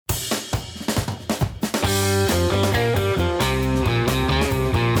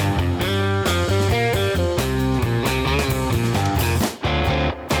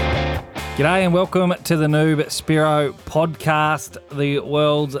G'day and welcome to the Noob Spearo podcast, the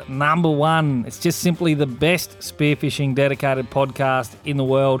world's number one. It's just simply the best spearfishing dedicated podcast in the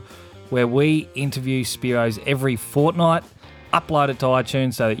world, where we interview Spearos every fortnight, upload it to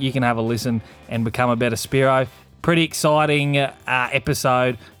iTunes so that you can have a listen and become a better Spearo. Pretty exciting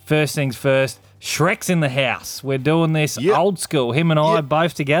episode. First things first, Shrek's in the house. We're doing this old school, him and I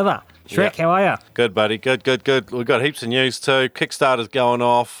both together. Shrek, how are you? Good, buddy. Good. We've got heaps of news too. Kickstarter's going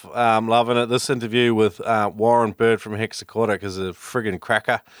off. Loving it. This interview with Warren Bird from Hex Aquatic is a friggin'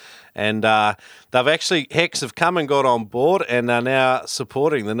 cracker. And Hex have come and got on board and are now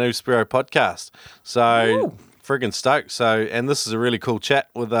supporting the Noob Spearo podcast. So friggin' stoked. So, and this is a really cool chat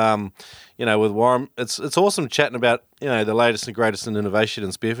with with Warren. It's awesome chatting about the latest and greatest in innovation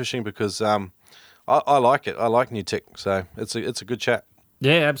in spearfishing because I like it. I like new tech. So it's a good chat.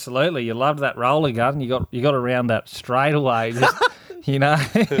 Yeah, absolutely. You loved that roller gun. You got around that straight away. Just, here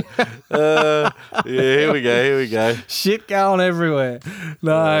we go. Shit going everywhere.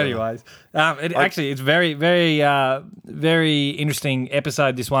 No, anyways. Actually, it's very, very, very interesting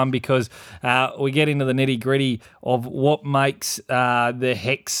episode, this one, because we get into the nitty-gritty of what makes the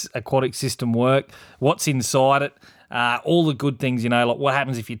Hex aquatic system work, what's inside it, all the good things, like what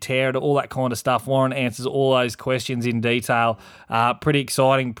happens if you tear it, all that kind of stuff. Warren answers all those questions in detail. Pretty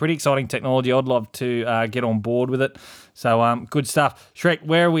exciting technology. I'd love to get on board with it. So good stuff. Shrek,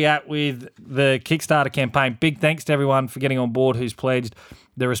 where are we at with the Kickstarter campaign? Big thanks to everyone for getting on board who's pledged.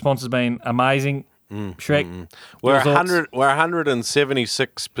 The response has been amazing. Shrek, we're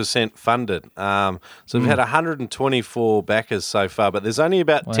 176% funded. So we've had 124 backers so far, but there's only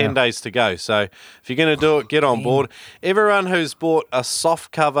about 10 days to go. So if you're going to do it, get on board. Everyone who's bought a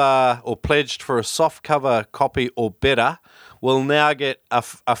soft cover or pledged for a soft cover copy or better will now get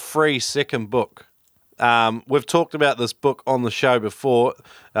a free second book. We've talked about this book on the show before.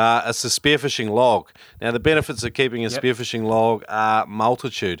 It's a spearfishing log. Now, the benefits of keeping a spearfishing log are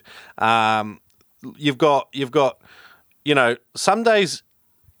multitude. You've got, some days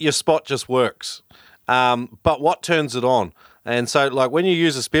your spot just works, but what turns it on? And so, like, when you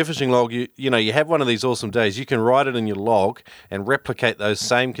use a spearfishing log, you have one of these awesome days. You can write it in your log and replicate those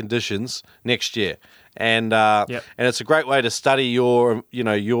same conditions next year. And it's a great way to study your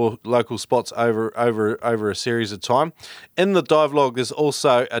local spots over a series of time. In the dive log, there's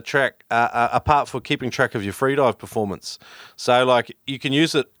also a part for keeping track of your freedive performance. So, like, you can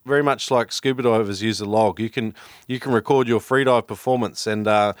use it very much like scuba divers use a log. You can record your freedive performance, and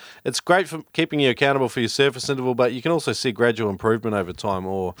it's great for keeping you accountable for your surface interval. But you can also see gradual improvement over time,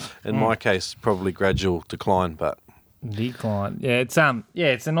 or in my case, probably gradual decline. But decline. Yeah, it's a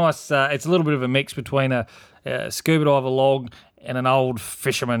nice. It's a little bit of a mix between a scuba diver log and an old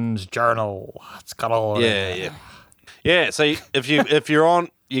fisherman's journal. It's got all. Yeah. So if you're on,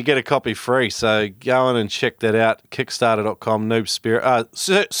 you get a copy free. So go on and check that out. Kickstarter.com. Noob Spear.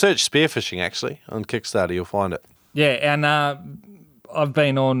 Search spearfishing actually on Kickstarter. You'll find it. Yeah, and I've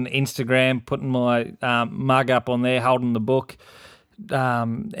been on Instagram putting my mug up on there, holding the book.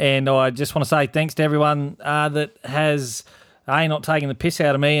 And I just want to say thanks to everyone that has A, not taken the piss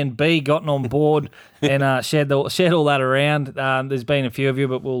out of me, and B, gotten on board and shared all that around. There's been a few of you,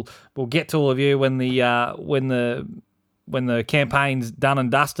 but we'll get to all of you when the campaign's done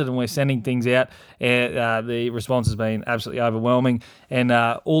and dusted and we're sending things out. The response has been absolutely overwhelming, and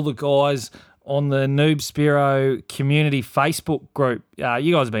all the guys on the Noob Spearo community Facebook group,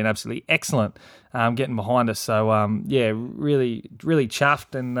 you guys have been absolutely excellent. Getting behind us. So, really, really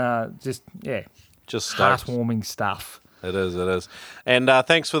chuffed and just heartwarming stuff. It is. And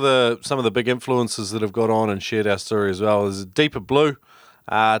thanks for some of the big influencers that have got on and shared our story as well. There's Deeper Blue,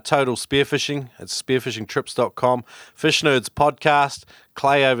 Total Spearfishing. It's spearfishingtrips.com. Fish Nerds Podcast.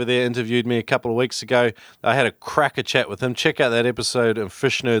 Clay over there interviewed me a couple of weeks ago. I had a cracker chat with him. Check out that episode of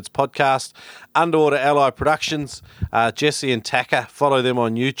Fish Nerds Podcast. Underwater Ally Productions, Jesse and Taka. Follow them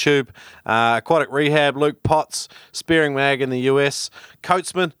on YouTube. Aquatic Rehab, Luke Potts, Spearing Mag in the US.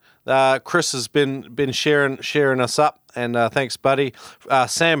 Coatsman, Chris has been sharing us up. And thanks, buddy.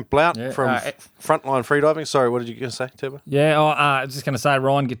 Sam Blount from Frontline Freediving. Sorry, what did you going to say, Tibber? Yeah, I was just going to say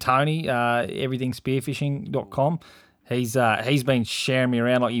Ryan Gattoni, everythingspearfishing.com. He's been sharing me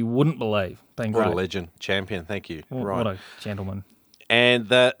around like you wouldn't believe. Been great. What a legend. Champion. Thank you. What a gentleman. And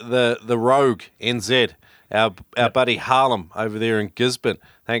the Rogue NZ, our buddy Harlem over there in Gisborne.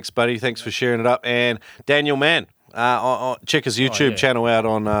 Thanks, buddy. Thanks for sharing it up. And Daniel Mann. Check his YouTube channel out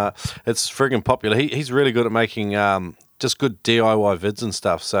on. It's friggin' popular. He's really good at making just good DIY vids and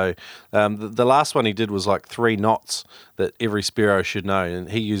stuff. So the last one he did was like 3 knots that every Spearo should know, and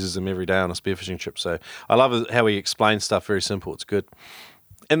he uses them every day on a spearfishing trip. So I love how he explains stuff very simple. It's good.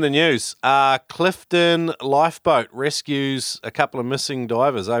 In the news, Clifton Lifeboat rescues a couple of missing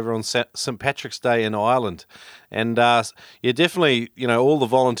divers over on St. Patrick's Day in Ireland. And definitely, all the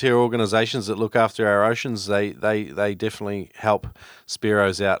volunteer organisations that look after our oceans, they definitely help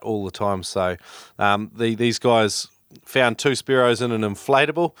Spearos out all the time. So these guys found 2 Spearos in an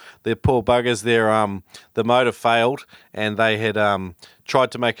inflatable. They're poor buggers. The motor failed, and they had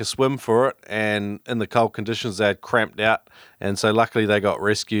tried to make a swim for it, and in the cold conditions they had cramped out, and so luckily they got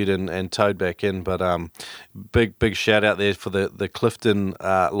rescued and towed back in. But big shout out there for the Clifton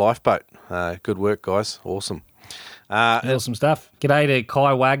Lifeboat. Good work, guys. Awesome. Awesome stuff. G'day to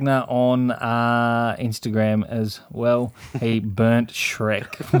Kai Wagner on Instagram as well. He burnt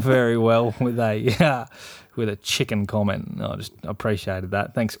Shrek very well with a chicken comment. I just appreciated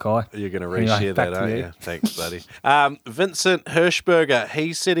that. Thanks, Kai. You're going to reshare that, aren't you? Thanks, buddy. Vincent Hirschberger,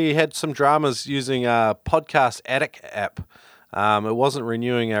 he said he had some dramas using a Podcast Addict app. It wasn't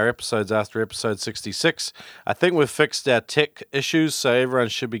renewing our episodes after episode 66. I think we've fixed our tech issues, so everyone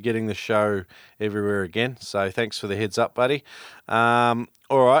should be getting the show everywhere again. So thanks for the heads up, buddy. All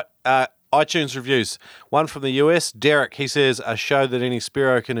right. iTunes reviews. One from the US, Derek. He says, a show that any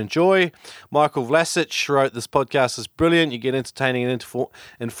Spearo can enjoy. Michael Vlasic wrote, this podcast is brilliant. You get entertaining and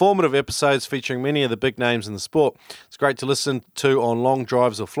informative episodes featuring many of the big names in the sport. It's great to listen to on long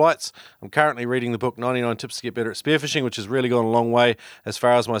drives or flights. I'm currently reading the book 99 Tips to Get Better at Spearfishing, which has really gone a long way as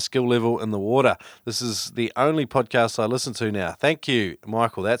far as my skill level in the water. This is the only podcast I listen to now. Thank you,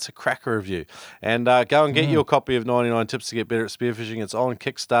 Michael. That's a cracker review. And go and get your copy of 99 Tips to Get Better at Spearfishing. It's on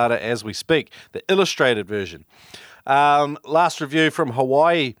Kickstarter as we speak, the illustrated version. Last review from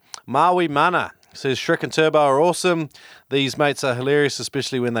Hawaii, Maui Mana says, Shrek and Turbo are awesome. These mates are hilarious,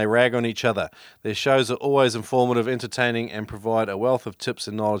 especially when they rag on each other. Their shows are always informative, entertaining, and provide a wealth of tips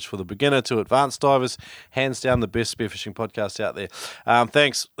and knowledge for the beginner to advanced divers. Hands down the best spearfishing podcast out there.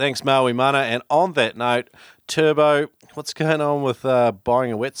 Thanks Maui Mana. And on that note, Turbo, what's going on with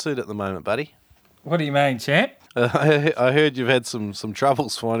buying a wetsuit at the moment, buddy? What do you mean, champ? I heard you've had some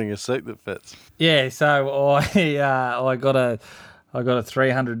troubles finding a suit that fits. Yeah, so I got a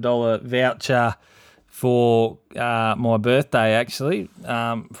 $300 voucher for my birthday, actually,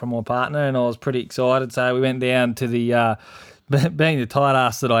 from my partner, and I was pretty excited. So we went down to the, being the tight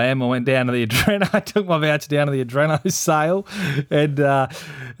ass that I am, I went down to the Adreno. I took my voucher down to the Adreno sale, and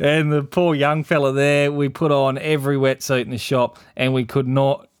the poor young fella there, we put on every wetsuit in the shop, and we could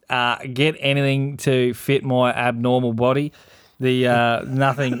not get anything to fit my abnormal body.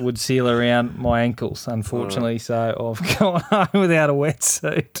 Nothing would seal around my ankles, unfortunately. Right. So I've gone home without a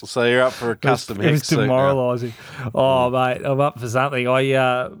wetsuit. So you're up for a custom It was demoralising. Oh, mate, I'm up for something.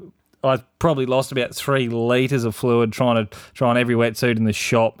 I probably lost about 3 litres of fluid trying on every wetsuit in the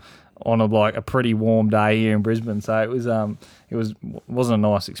shop on a pretty warm day here in Brisbane. So it wasn't a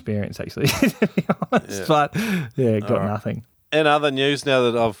nice experience, actually, to be honest. Yeah. But got nothing. In other news, now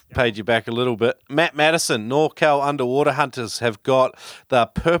that I've paid you back a little bit, Matt Madison, NorCal Underwater Hunters have got the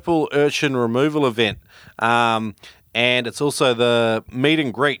Purple Urchin Removal event. And it's also the meet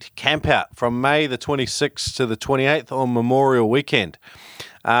and greet camp out from May the 26th to the 28th on Memorial Weekend.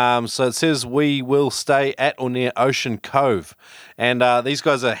 So it says we will stay at or near Ocean Cove. And these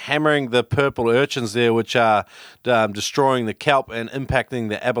guys are hammering the purple urchins there, which are destroying the kelp and impacting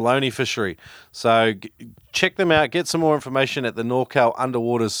the abalone fishery. So check them out. Get some more information at the NorCal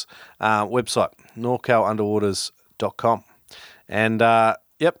Underwaters website, norcalunderwaters.com. And,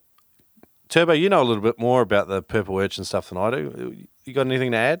 Turbo, you know a little bit more about the purple urchin stuff than I do. You got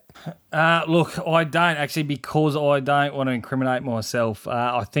anything to add? Look, I don't actually, because I don't want to incriminate myself.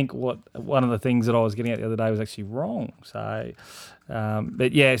 I think one of the things that I was getting at the other day was actually wrong. So,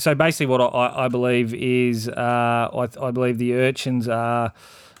 but yeah, so basically what I believe is I believe the urchins are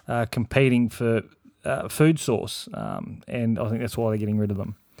competing for food source, and I think that's why they're getting rid of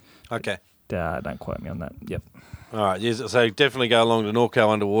them. Okay. Don't quote me on that. Yep. All right, yes, so definitely go along to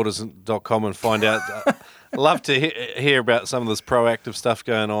norcalunderwaters.com and find out. Love to hear about some of this proactive stuff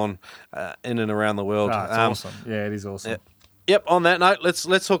going on in and around the world. It's awesome. Yeah, it is awesome. Yep, on that note,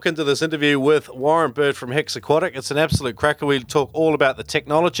 let's hook into this interview with Warren Bird from Hex Aquatic. It's an absolute cracker. We talk all about the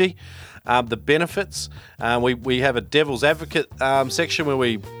technology, the benefits. We have a devil's advocate section where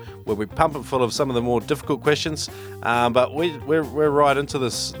we pump it full of some of the more difficult questions, but we're right into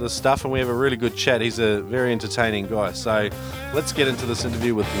this stuff, and we have a really good chat. He's a very entertaining guy. So let's get into this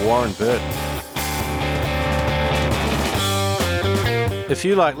interview with Warren Bird. If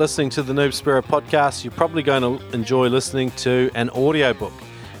you like listening to the Noob Spearo podcast, you're probably going to enjoy listening to an audiobook.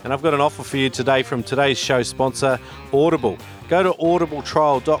 And I've got an offer for you today from today's show sponsor, Audible. Go to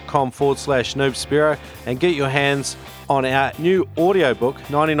audibletrial.com/Noob and get your hands on our new audiobook,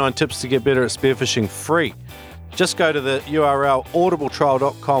 99 Tips to Get Better at Spearfishing, free. Just go to the URL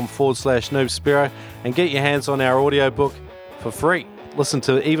audibletrial.com/Noob and get your hands on our audiobook for free. Listen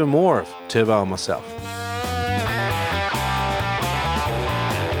to even more of Turbo and myself.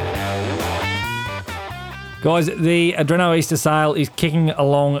 Guys, the Adreno Easter sale is kicking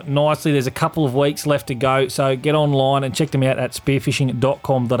along nicely. There's a couple of weeks left to go, so get online and check them out at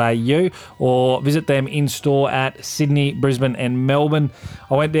spearfishing.com.au or visit them in store at Sydney, Brisbane and Melbourne.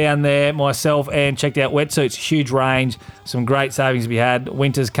 I went down there myself and checked out wetsuits. Huge range, some great savings to be had.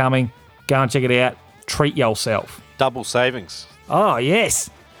 Winter's coming. Go and check it out. Treat yourself. Double savings. Oh, yes.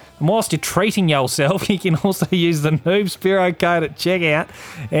 And whilst you're treating yourself, you can also use the Noob Spiro code at checkout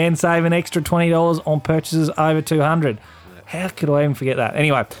and save an extra $20 on purchases over $200. How could I even forget that?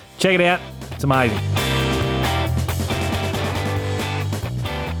 Anyway, check it out. It's amazing.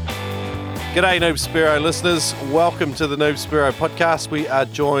 G'day, Noob Spiro listeners. Welcome to the Noob Spiro podcast. We are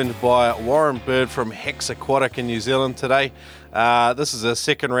joined by Warren Bird from Hex Aquatic in New Zealand today. This is a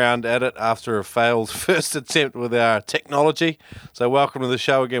second round at it after a failed first attempt with our technology. So welcome to the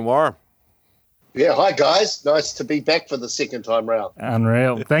show again, Warren. Yeah, hi guys. Nice to be back for the second time round.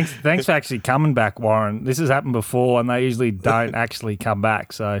 Unreal. Thanks for actually coming back, Warren. This has happened before and they usually don't actually come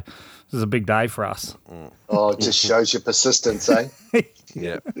back. So this is a big day for us. Oh, it just shows your persistence, eh?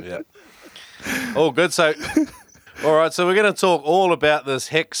 Yeah. All good. So, all right. So we're going to talk all about this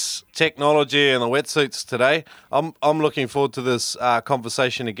Hex technology and the wetsuits today. I'm looking forward to this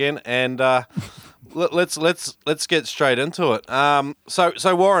conversation again, and let's get straight into it.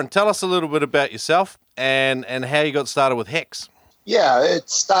 So Warren, tell us a little bit about yourself and how you got started with Hex. Yeah,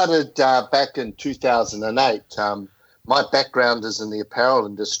 it started back in 2008. My background is in the apparel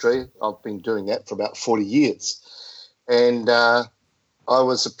industry. I've been doing that for about 40 years, and I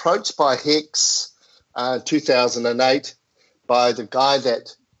was approached by Hex 2008 by the guy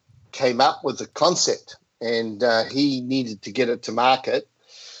that came up with the concept, and he needed to get it to market.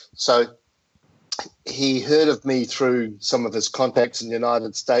 So he heard of me through some of his contacts in the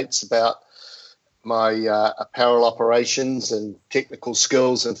United States about my apparel operations and technical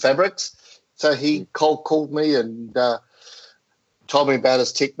skills and fabrics. So he cold called me and told me about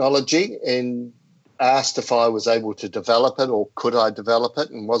his technology and asked if I was able to develop it or could I develop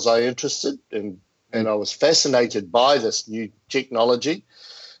it and was I interested. And I was fascinated by this new technology.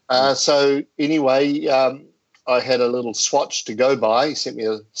 So anyway, I had a little swatch to go by. He sent me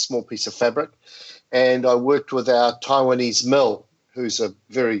a small piece of fabric, and I worked with our Taiwanese mill, who's a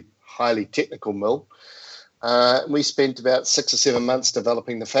very highly technical mill. We spent about 6 or 7 months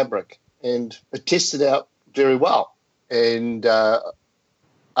developing the fabric, and it tested out very well. And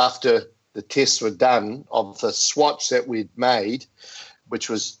after the tests were done of the swatch that we'd made, which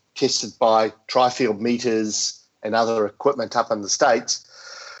was tested by Tri-Field meters and other equipment up in the States,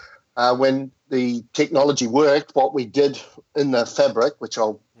 when the technology worked, what we did in the fabric, which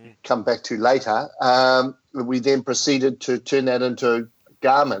I'll come back to later, we then proceeded to turn that into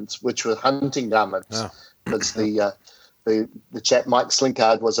garments, which were hunting garments. Because the chap Mike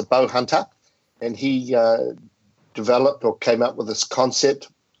Slinkard was a bow hunter, and he developed or came up with this concept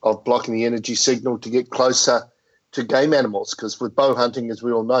of blocking the energy signal to get closer to game animals, because with bow hunting, as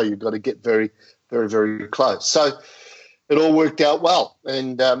we all know, you've got to get very, very, very close. So it all worked out well,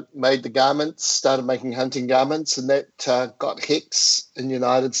 and made the garments, started making hunting garments, and that got Hex in the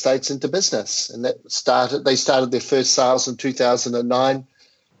United States into business. And they started their first sales in 2009,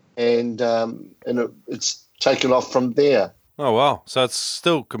 and it's taken off from there. Oh wow! So it's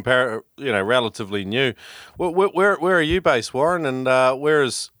still relatively new. Where are you based, Warren? And where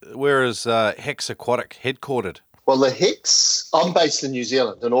is Hex Aquatic headquartered? Well, the Hex, I'm based in New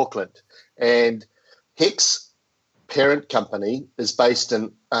Zealand, in Auckland, and Hex parent company is based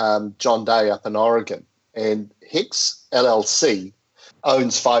in John Day up in Oregon. And Hex LLC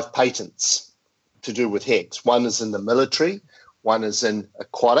owns 5 patents to do with Hex. One is in the military, one is in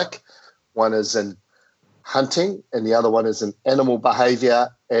aquatic, one is in hunting, and the other one is in animal behavior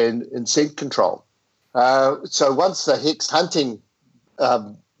and in scent control. So once the Hex hunting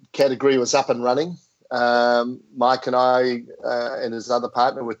category was up and running, Mike and I and his other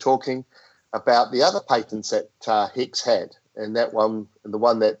partner were talking about the other patents that Hex had, and the one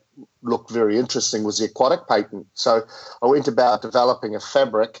that looked very interesting was the aquatic patent. So I went about developing a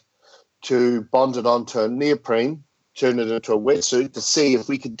fabric to bond it onto a neoprene, turn it into a wetsuit to see if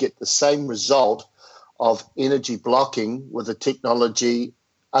we could get the same result of energy blocking with the technology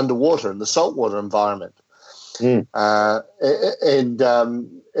underwater in the saltwater environment. And our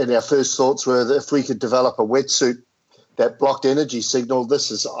first thoughts were that if we could develop a wetsuit that blocked energy signal,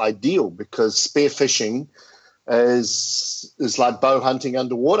 this is ideal, because spearfishing is like bow hunting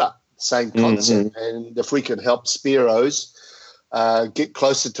underwater, same concept. And if we could help spearos get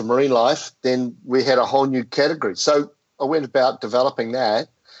closer to marine life, then we had a whole new category. So I went about developing that,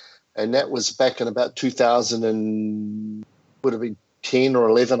 and that was back in about 2000 and would have been 10 or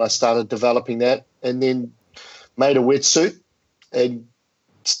 11. I started developing that, and then made a wetsuit and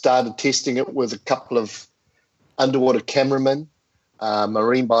started testing it with a couple of underwater cameramen,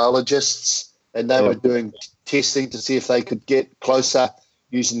 marine biologists, and they were doing testing to see if they could get closer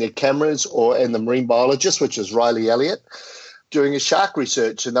using their cameras, and the marine biologist, which is Riley Elliott, doing a shark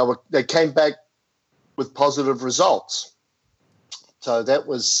research, and they came back with positive results. So that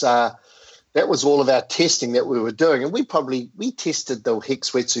was all of our testing that we were doing, and we tested the Hex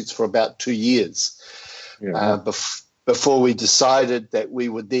wetsuits for about 2 years before we decided that we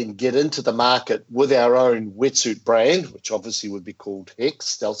would then get into the market with our own wetsuit brand, which obviously would be called Hex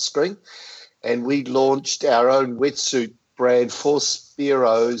Stealth Screen, and we launched our own wetsuit brand for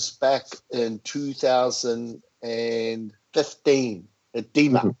Spearos back in 2015 at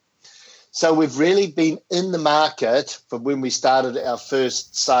DEMA. So we've really been in the market from when we started our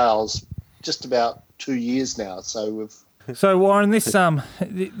first sales, just about 2 years now. So Warren, this all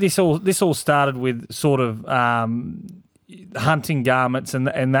started with sort of hunting garments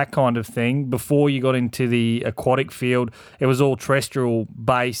and that kind of thing. Before you got into the aquatic field, it was all terrestrial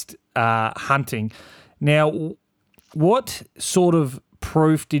based hunting. Now, what sort of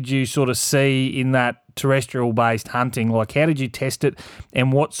proof did you sort of see in that terrestrial based hunting? Like, how did you test it,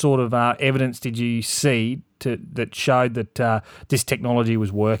 and what sort of evidence did you see that showed that this technology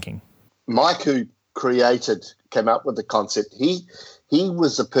was working? Mike, who came up with the concept, he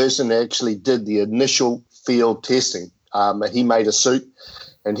was the person that actually did the initial field testing. He made a suit,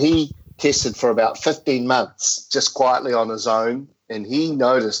 and he tested for about 15 months just quietly on his own, and he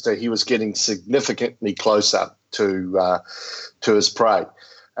noticed that he was getting significantly closer to his prey.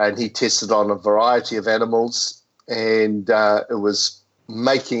 And he tested on a variety of animals, and it was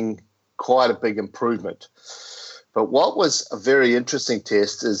making quite a big improvement. But what was a very interesting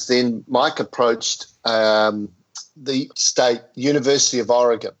test is then Mike approached the state University of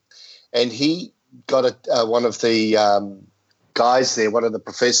Oregon, and he got one of the guys there, one of the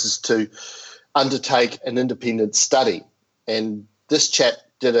professors, to undertake an independent study. And this chap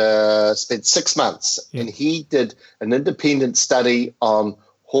spent 6 months, and he did an independent study on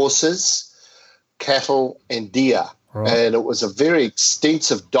horses, cattle, and deer. Right. And it was a very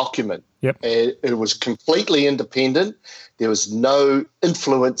extensive document. Yep. It was completely independent. There was no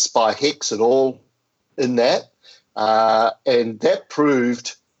influence by Hex at all in that. And that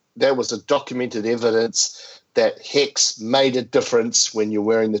proved there was a documented evidence that Hex made a difference when you're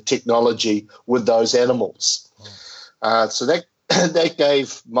wearing the technology with those animals. So that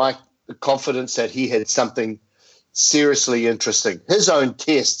gave Mike the confidence that he had something seriously interesting. His own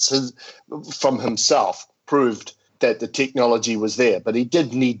tests from himself proved that the technology was there, but he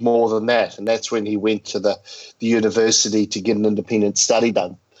did need more than that, and that's when he went to the university to get an independent study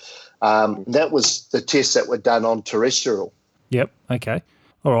done. That was the tests that were done on terrestrial. Yep, okay.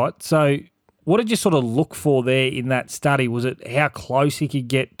 All right, so what did you sort of look for there in that study? Was it how close he could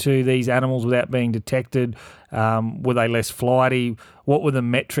get to these animals without being detected? Were they less flighty? What were the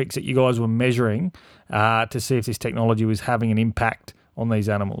metrics that you guys were measuring to see if this technology was having an impact on these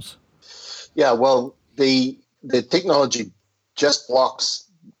animals? Yeah, well, the technology just blocks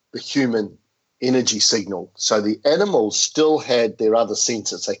the human energy signal. So the animals still had their other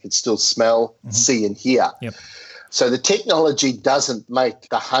senses. They could still smell, see, and hear. Yep. So the technology doesn't make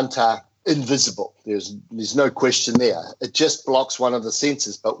the hunter invisible. There's no question there. It just blocks one of the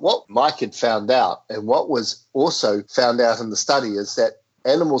senses. But what Mike had found out, and what was also found out in the study, is that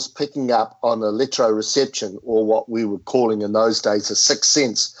animals picking up on electroreception, or what we were calling in those days a sixth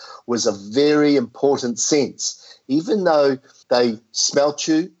sense, was a very important sense. Even though they smelt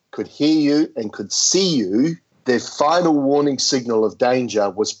you, could hear you, and could see you, their final warning signal of danger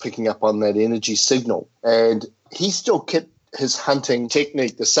was picking up on that energy signal. And he still kept his hunting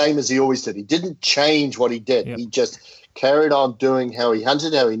technique the same as he always did. He didn't change what he did. Yep. He just carried on doing how he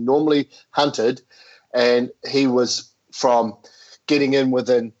hunted, how he normally hunted, and he was from getting in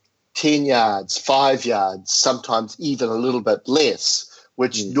within 10 yards, 5 yards, sometimes even a little bit less,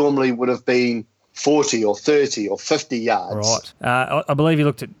 which normally would have been 40 or 30 or 50 yards. Right. I believe you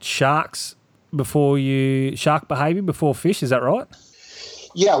looked at shark behaviour before fish. Is that right?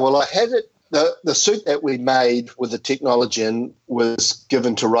 Yeah, well, I had it. The suit that we made with the technology in was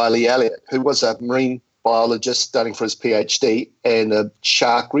given to Riley Elliott, who was a marine biologist studying for his PhD and a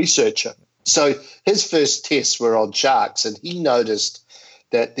shark researcher. So his first tests were on sharks, and he noticed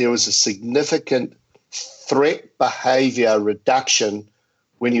that there was a significant threat behavior reduction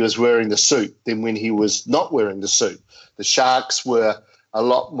when he was wearing the suit than when he was not wearing the suit. The sharks were a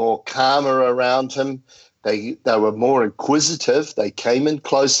lot more calmer around him. They were more inquisitive. They came in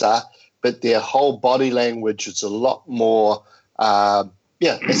closer, but their whole body language was a lot more, as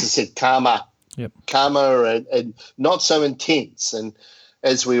I said, calmer. Yep. Calmer and not so intense. And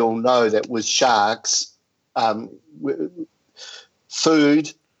as we all know, that with sharks,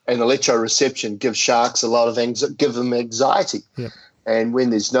 food and electroreception give sharks a lot of give them anxiety. Yep. And when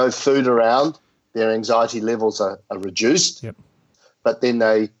there's no food around, their anxiety levels are reduced. Yep. But then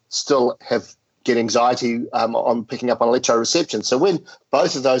they still get anxiety on picking up on electroreception. So when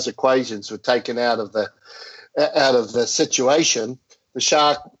both of those equations were taken out of the situation, the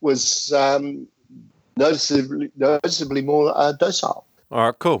shark was noticeably more docile. All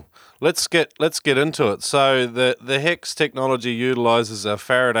right, cool. Let's get into it. So the HEX technology utilizes a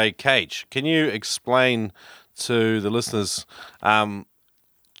Faraday cage. Can you explain to the listeners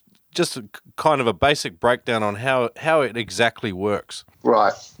just kind of a basic breakdown on how it exactly works?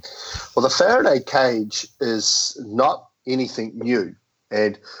 Right. Well, the Faraday cage is not anything new,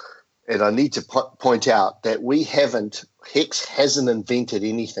 and I need to point out that HEX hasn't invented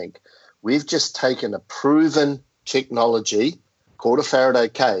anything. We've just taken a proven technology called a Faraday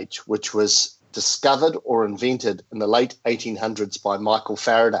cage, which was discovered or invented in the late 1800s by Michael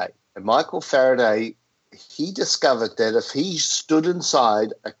Faraday. And Michael Faraday, he discovered that if he stood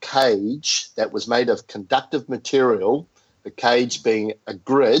inside a cage that was made of conductive material, the cage being a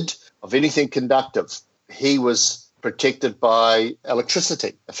grid of anything conductive, he was protected by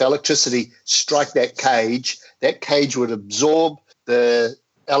electricity. If electricity struck that cage would absorb the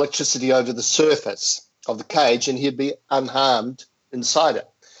electricity over the surface of the cage and he'd be unharmed inside it.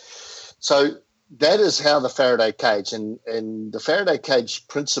 So that is how the Faraday cage and the Faraday cage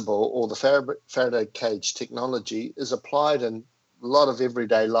principle or the Faraday cage technology is applied in a lot of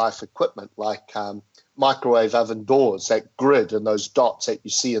everyday life equipment like microwave oven doors, that grid and those dots that you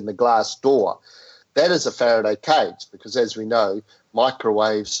see in the glass door. That is a Faraday cage because, as we know,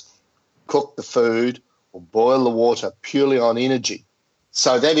 microwaves cook the food or boil the water purely on energy.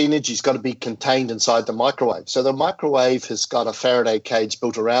 So that energy's got to be contained inside the microwave. So the microwave has got a Faraday cage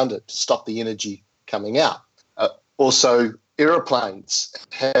built around it to stop the energy coming out. Also, aeroplanes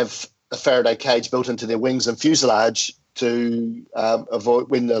have a Faraday cage built into their wings and fuselage to avoid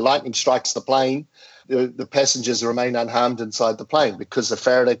when the lightning strikes the plane, the passengers remain unharmed inside the plane because the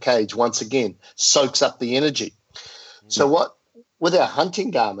Faraday cage, once again, soaks up the energy. So with our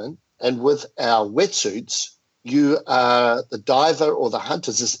hunting garment and with our wetsuits, the diver or the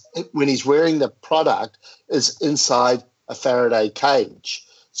hunter, when he's wearing the product, is inside a Faraday cage.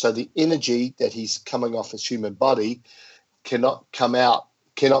 So the energy that he's coming off his human body cannot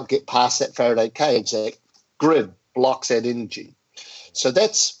get past that Faraday cage. That grid blocks that energy. So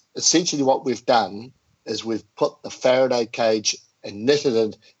that's essentially what we've done is we've put the Faraday cage and knitted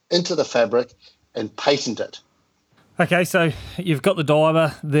it into the fabric and patented it. Okay, so you've got the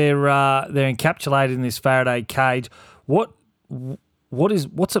diver. They're encapsulated in this Faraday cage. What's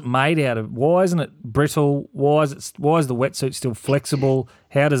it made out of? Why isn't it brittle? Why is the wetsuit still flexible?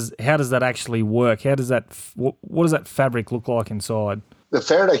 How does that actually work? What does that fabric look like inside? The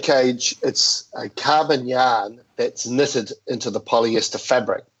Faraday cage, it's a carbon yarn that's knitted into the polyester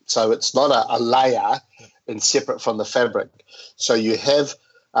fabric. So it's not a layer and separate from the fabric. So you have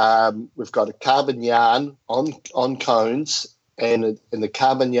we've got a carbon yarn on cones, and the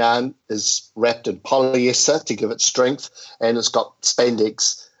carbon yarn is wrapped in polyester to give it strength, and it's got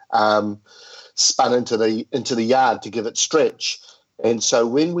spandex spun into the yarn to give it stretch. And so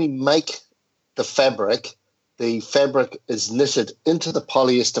when we make the fabric is knitted into the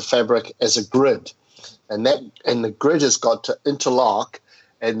polyester fabric as a grid, and the grid has got to interlock,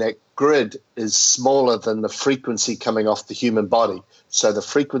 and that grid is smaller than the frequency coming off the human body. So the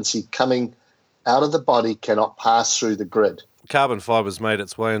frequency coming out of the body cannot pass through the grid. Carbon fiber's made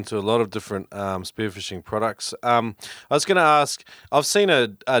its way into a lot of different spearfishing products. I was going to ask, I've seen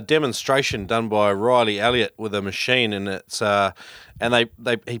a demonstration done by Riley Elliott with a machine, and it's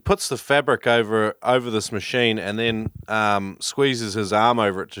he puts the fabric over this machine and then squeezes his arm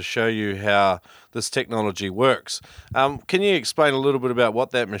over it to show you how this technology works. Can you explain a little bit about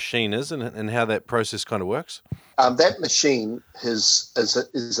what that machine is and how that process kind of works? That machine is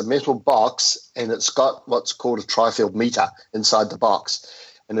a metal box, and it's got what's called a tri-field meter inside the box.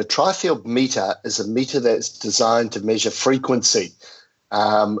 And a tri-field meter is a meter that's designed to measure frequency.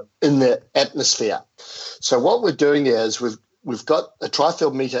 in the atmosphere. So what we're doing there is we've got a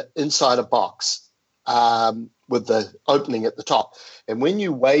tri-field meter inside a box with the opening at the top. And when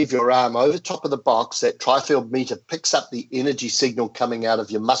you wave your arm over top of the box, that tri-field meter picks up the energy signal coming out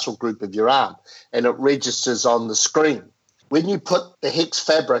of your muscle group of your arm, and it registers on the screen. When you put the hex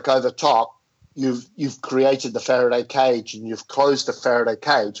fabric over top, you've created the Faraday cage, and you've closed the Faraday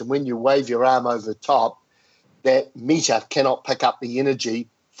cage. And when you wave your arm over the top, that meter cannot pick up the energy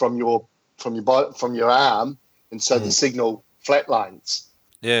from your arm, and so the signal flatlines.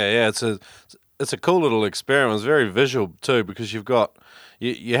 Yeah, it's a cool little experiment. It's very visual too, because you've got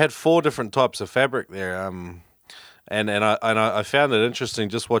you had 4 different types of fabric there, and I found it interesting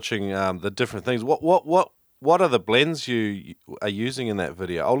just watching the different things. What are the blends you are using in that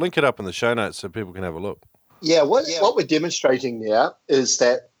video? I'll link it up in the show notes so people can have a look. Yeah, what we're demonstrating there is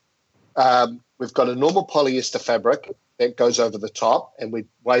that we've got a normal polyester fabric that goes over the top, and we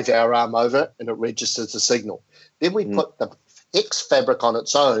wave our arm over it, and it registers the signal. Then we put the hex fabric on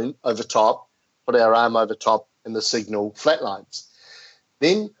its own over top, put our arm over top, and the signal flatlines.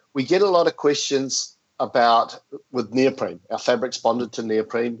 Then we get a lot of questions with neoprene. Our fabric's bonded to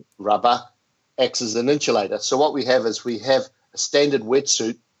neoprene, rubber, acts as an insulator. So what we have is we have a standard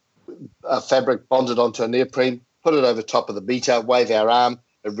wetsuit, fabric bonded onto a neoprene, put it over top of the meter, wave our arm,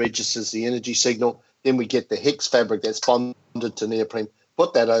 it registers the energy signal. Then we get the hex fabric that's bonded to neoprene,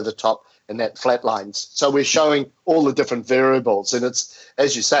 put that over top, and that flatlines. So we're showing all the different variables, and it's,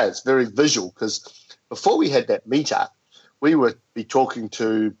 as you say, it's very visual, because before we had that meter, we would be talking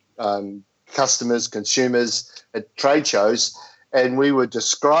to customers, consumers at trade shows, and we were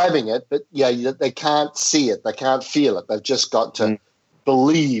describing it, but they can't see it, they can't feel it. They've just got to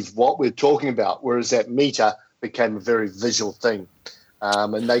believe what we're talking about, whereas that meter became a very visual thing,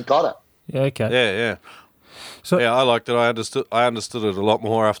 and they got it. Yeah, okay. Yeah. So I liked it. I understood it a lot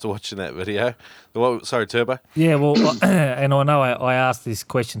more after watching that video. Sorry, Turbo. Yeah, well, and I know I asked this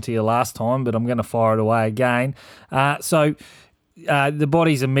question to you last time, but I'm going to fire it away again. So the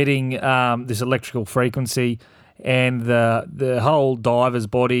body's emitting this electrical frequency, and the whole diver's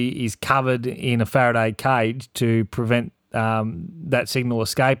body is covered in a Faraday cage to prevent that signal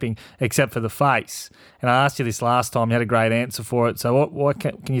escaping, except for the face. And I asked you this last time, you had a great answer for it. So what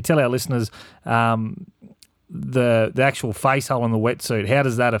can you tell our listeners the actual face hole in the wetsuit, how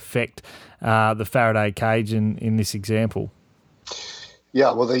does that affect the Faraday cage in this example?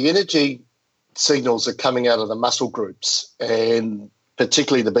 Yeah, well, the energy signals are coming out of the muscle groups, and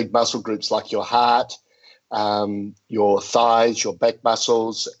particularly the big muscle groups like your heart, your thighs, your back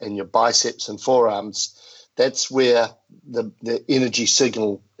muscles, and your biceps and forearms. That's where the energy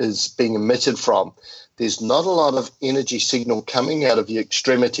signal is being emitted from. There's not a lot of energy signal coming out of your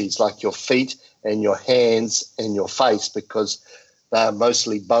extremities like your feet and your hands and your face, because they're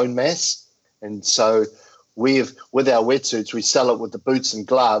mostly bone mass. And so with our wetsuits, we sell it with the boots and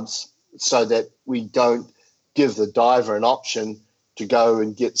gloves so that we don't give the diver an option to go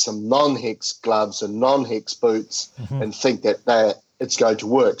and get some non-hex gloves and non-hex boots and think that it's going to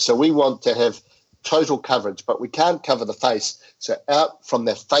work. So we want to have total coverage, but we can't cover the face. So out from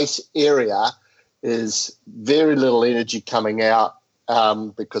the face area is very little energy coming out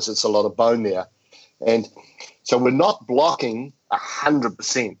because it's a lot of bone there. And so we're not blocking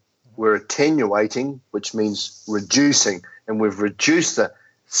 100%. We're attenuating, which means reducing, and we've reduced the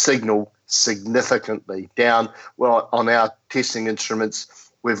signal significantly down. Well, on our testing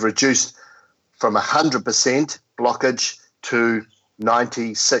instruments, we've reduced from 100% blockage to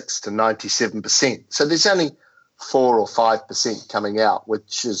 96 to 97%. So there's only 4 or 5% coming out,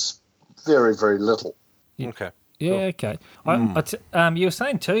 which is very, very little. Okay. Yeah, okay. You were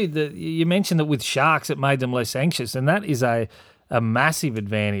saying too that you mentioned that with sharks it made them less anxious, and that is a massive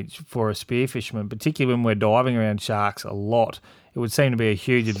advantage for a spearfisherman, particularly when we're diving around sharks a lot. It would seem to be a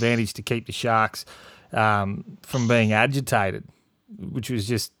huge advantage to keep the sharks from being agitated, which was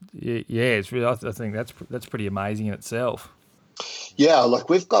just it's really, I think that's pretty amazing in itself. Yeah, look,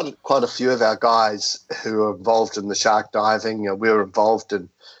 we've got quite a few of our guys who are involved in the shark diving. We were involved in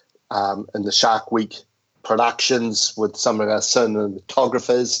the Shark Week productions with some of our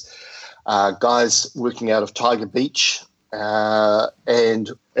cinematographers, guys working out of Tiger Beach. And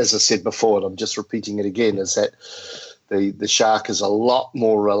as I said before, and I'm just repeating it again, is that the shark is a lot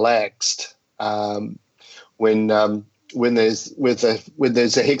more relaxed when there's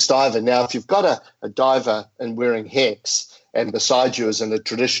a hex diver. Now, if you've got a diver and wearing hex, and beside you is in a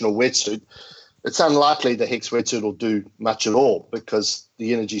traditional wetsuit, it's unlikely the hex wetsuit will do much at all because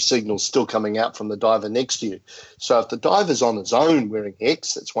the energy signal's still coming out from the diver next to you. So if the diver's on his own wearing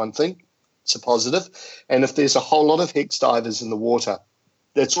hex, that's one thing. It's a positive. And if there's a whole lot of hex divers in the water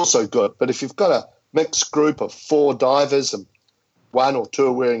that's also good. But if you've got a mixed group of 4 divers and 1 or 2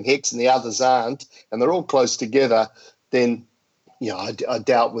 are wearing Hex and the others aren't, and they're all close together, then I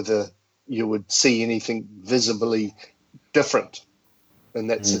doubt whether you would see anything visibly different in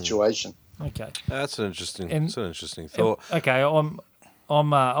that situation. Okay, that's an interesting thought. Okay, I'm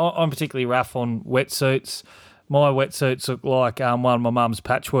particularly rough on wetsuits. My wetsuits look like one of my mum's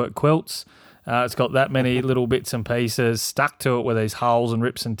patchwork quilts. It's got that many little bits and pieces stuck to it with these holes and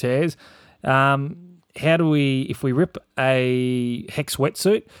rips and tears. How do we, if we rip a Hex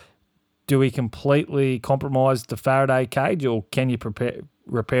wetsuit, do we completely compromise the Faraday cage, or can you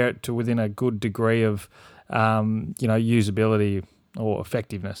repair it to within a good degree of, usability or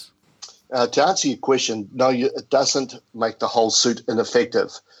effectiveness? To answer your question, no, it doesn't make the whole suit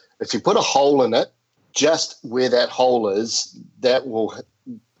ineffective. If you put a hole in it, just where that hole is, that will,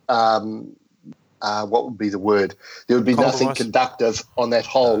 what would be the word? There would be nothing conductive on that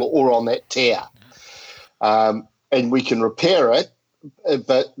hole or on that tear. And we can repair it,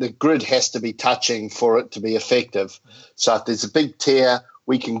 but the grid has to be touching for it to be effective. So if there's a big tear,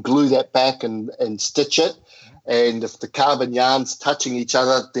 we can glue that back and stitch it. And if the carbon yarn's touching each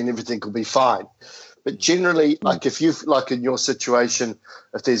other, then everything will be fine. But generally, like in your situation,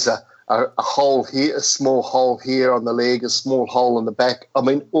 if there's a hole here, a small hole here on the leg, a small hole in the back,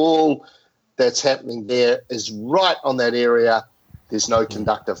 all that's happening there is right on that area. There's no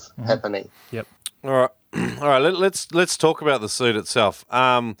conductive happening. Yep. All right. Let's talk about the suit itself.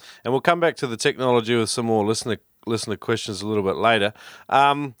 And we'll come back to the technology with some more listener questions a little bit later.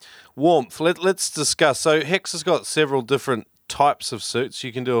 Warmth. Let's discuss. So Hex has got several different types of suits.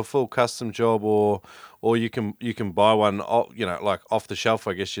 You can do a full custom job, or you can buy one, like off the shelf,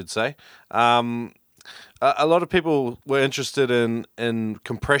 I guess you'd say. A lot of people were interested in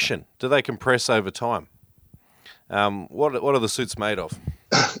compression. Do they compress over time? What are the suits made of?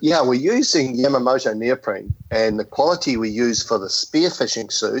 Yeah, we're using Yamamoto neoprene, and the quality we use for the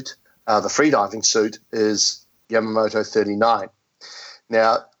spearfishing suit, the freediving suit, is Yamamoto 39.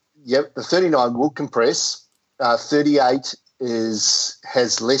 Now, the 39 will compress. 38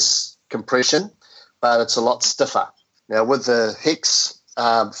 has less compression, but it's a lot stiffer. Now, with the Hex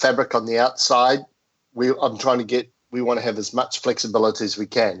fabric on the outside, we want to have as much flexibility as we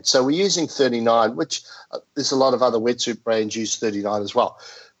can. So we're using 39, which there's a lot of other wetsuit brands use 39 as well.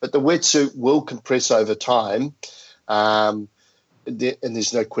 But the wetsuit will compress over time, and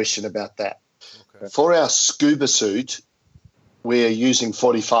there's no question about that. Okay. For our scuba suit, we're using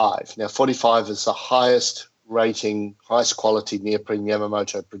 45. Now, 45 is the highest quality neoprene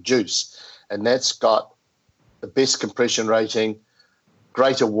Yamamoto produce, and that's got the best compression rating,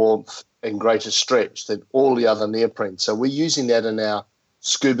 greater warmth, and greater stretch than all the other neoprene. So we're using that in our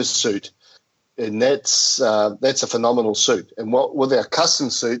scuba suit, and that's a phenomenal suit. And with our custom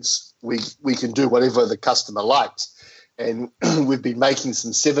suits, we can do whatever the customer likes. And we've been making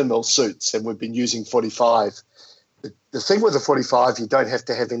some 7mm suits, and we've been using 45. The thing with the 45, you don't have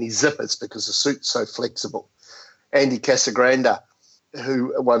to have any zippers because the suit's so flexible. Andy Casagrande,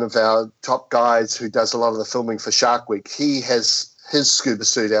 one of our top guys who does a lot of the filming for Shark Week, he has his scuba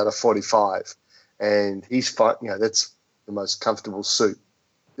suit out of 45, and he's fine. That's the most comfortable suit.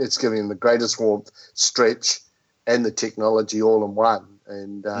 It's giving him the greatest warmth, stretch, and the technology all in one.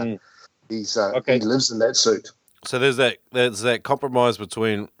 And he lives in that suit. So there's that compromise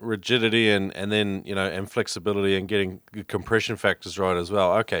between rigidity and then and flexibility and getting the compression factors right as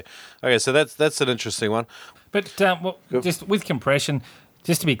well. Okay. So that's an interesting one. But just with compression,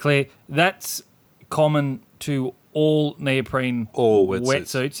 just to be clear, that's common to all neoprene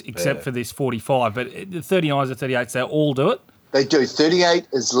wetsuits except for this 45. But the 39s and 38s, they all do it? They do. 38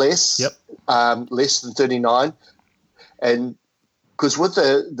 is less, less than 39. And because with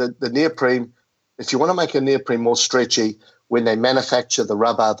the neoprene, if you want to make a neoprene more stretchy, when they manufacture the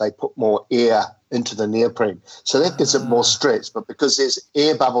rubber, they put more air into the neoprene. So that gives it more stretch. But because there's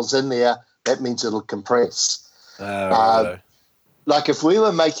air bubbles in there, that means it'll compress. Like if we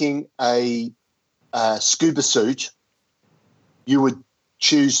were making a scuba suit, you would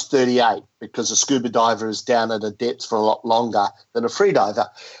choose 38 because a scuba diver is down at a depth for a lot longer than a freediver.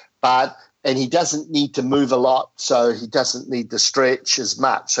 And he doesn't need to move a lot, so he doesn't need to stretch as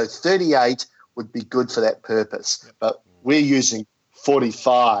much. So 38 would be good for that purpose. But we're using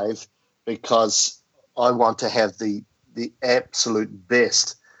 45 because I want to have the absolute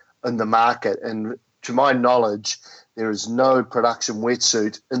best in the market. And to my knowledge, there is no production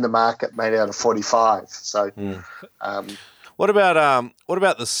wetsuit in the market made out of 45. So, what about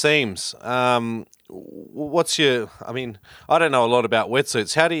the seams? What's your? I mean, I don't know a lot about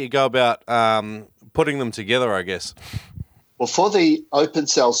wetsuits. How do you go about putting them together? I guess. Well, for the open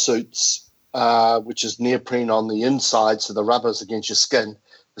cell suits, which is neoprene on the inside, so the rubber's against your skin,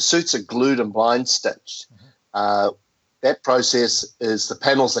 the suits are glued and blind stitched. That process is the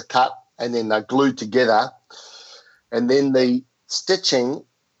panels are cut and then they're glued together. And then the stitching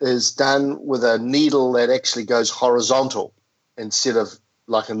is done with a needle that actually goes horizontal instead of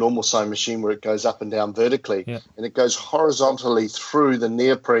like a normal sewing machine where it goes up and down vertically. Yeah. And it goes horizontally through the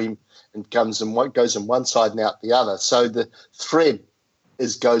neoprene and goes in one side and out the other. So the thread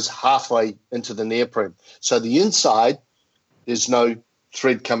goes halfway into the neoprene. So the inside, there's no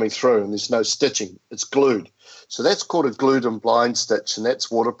thread coming through and there's no stitching. It's glued. So that's called a glued and blind stitch, and that's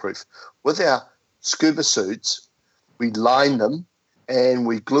waterproof. With our scuba suits, we line them and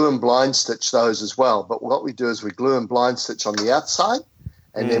we glue and blind stitch those as well. But what we do is we glue and blind stitch on the outside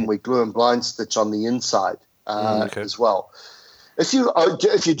and then we glue and blind stitch on the inside as well. If you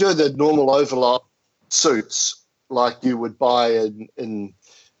do the normal overlock suits like you would buy in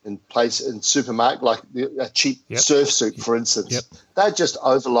supermarket, like a cheap surf suit, for instance, they're just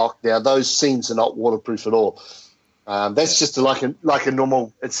overlocked now. Those seams are not waterproof at all. That's just like a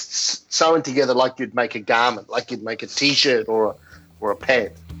normal. It's sewn together like you'd make a garment, like you'd make a T-shirt or a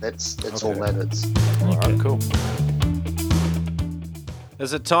pant. That's all that is. All right, cool.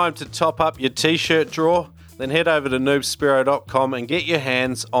 Is it time to top up your T-shirt drawer? Then head over to noobspiro.com and get your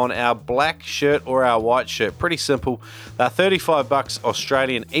hands on our black shirt or our white shirt. Pretty simple. They're $35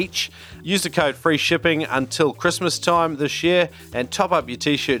 Australian each. Use the code free shipping until Christmas time this year and top up your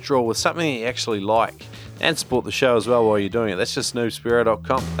T-shirt drawer with something you actually like. And support the show as well while you're doing it. That's just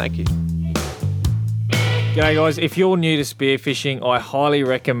noobspiro.com. Thank you. G'day guys, if you're new to spearfishing, I highly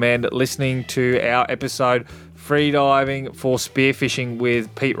recommend listening to our episode Freediving for Spearfishing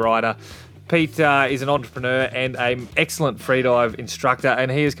with Pete Ryder. Pete is an entrepreneur and an excellent freedive instructor, and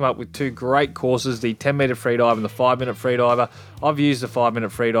he has come up with two great courses, the 10-metre freedive and the 5-minute freediver. I've used the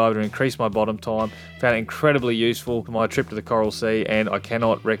 5-minute freediver to increase my bottom time, found it incredibly useful for my trip to the Coral Sea, and I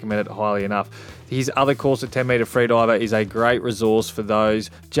cannot recommend it highly enough. His other course, the 10-metre freediver, is a great resource for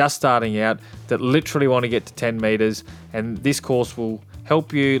those just starting out that literally want to get to 10 metres, and this course will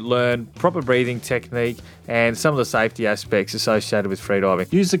help you learn proper breathing technique and some of the safety aspects associated with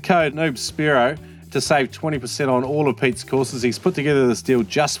freediving. Use the code noobspiro to save 20% on all of Pete's courses. He's put together this deal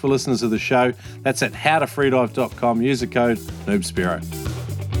just for listeners of the show. That's at howtofreedive.com. Use the code noobspiro.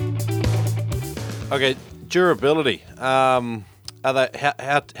 Okay, durability. Are they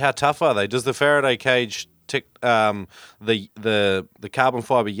how tough are they? Does the Faraday cage the carbon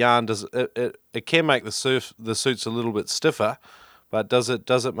fiber yarn it can make the suits a little bit stiffer, but does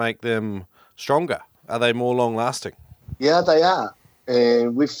it make them stronger? Are they more long lasting? Yeah, they are,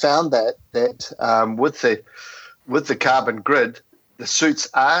 and we've found that with the carbon grid, the suits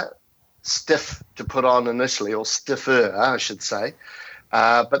are stiff to put on initially, or stiffer, I should say,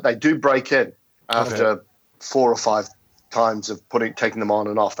 but they do break in after 4 or 5 times of taking them on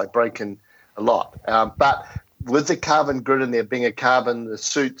and off. They break in a lot, but with the carbon grid and there being a carbon, the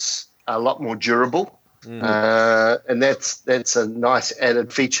suits are a lot more durable. And that's a nice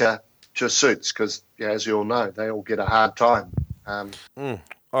added feature to suits because, as you all know, they all get a hard time. All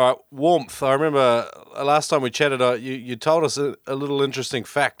right, warmth. I remember last time we chatted, you told us a little interesting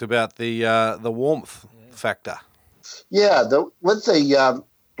fact about the warmth factor. Yeah, with the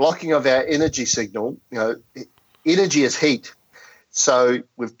blocking of our energy signal, energy is heat. So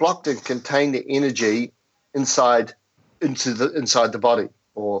we've blocked and contained the energy inside the body,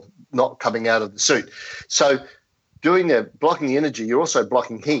 or not coming out of the suit. So blocking the energy, you're also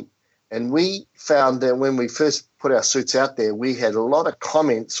blocking heat. And we found that when we first put our suits out there, we had a lot of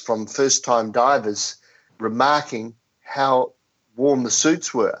comments from first-time divers remarking how warm the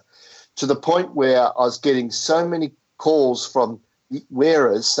suits were, to the point where I was getting so many calls from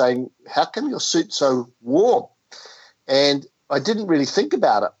wearers saying, how come your suit's so warm? And I didn't really think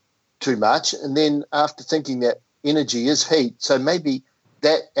about it too much. And then after thinking that energy is heat, so maybe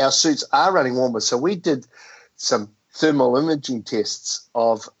that our suits are running warmer. So we did some thermal imaging tests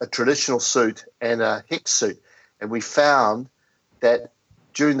of a traditional suit and a HEX suit, and we found that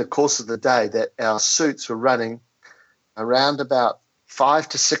during the course of the day that our suits were running around about 5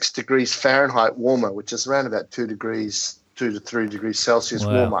 to 6 degrees Fahrenheit warmer, which is around about 2 to 3 degrees Celsius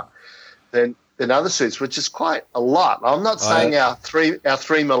warmer than other suits, which is quite a lot. I'm not saying our 3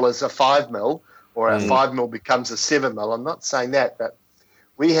 mil is a 5 mil or our 5 mil becomes a 7 mil. I'm not saying that, but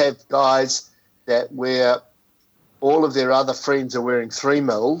we have guys that wear, all of their other friends are wearing 3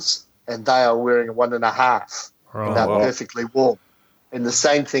 mils and they are wearing a 1.5. And they're perfectly warm. And the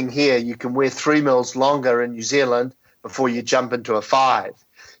same thing here, you can wear 3 mils longer in New Zealand before you jump into a 5.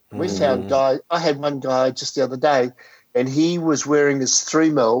 We found guys, I had one guy just the other day, and he was wearing his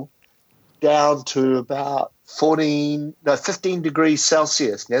 3mm down to about 15 degrees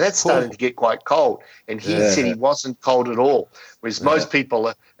Celsius. Now, that's starting to get quite cold, and he said he wasn't cold at all, whereas most people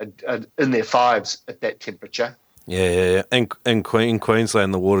are in their fives at that temperature. Yeah. And in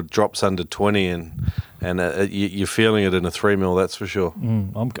Queensland, the water drops under 20, and you're feeling it in a 3mm, that's for sure.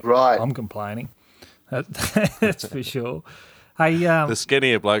 I'm complaining. That's for sure. Hey, the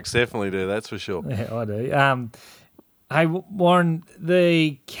skinnier blokes definitely do, that's for sure. Yeah, I do. Hey, Warren,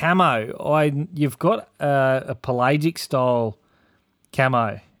 the camo, you've got a pelagic style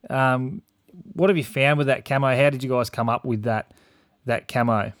camo. What have you found with that camo? How did you guys come up with that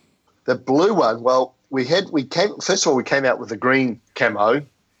camo? The blue one, well, we came out with the green camo,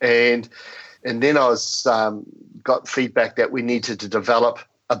 and then I got feedback that we needed to develop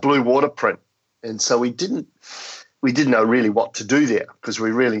a blue water print, and so we didn't know really what to do there, because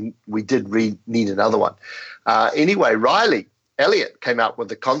we did need another one. Anyway, Riley Elliott came out with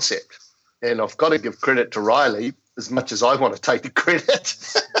the concept, and I've got to give credit to Riley as much as I want to take the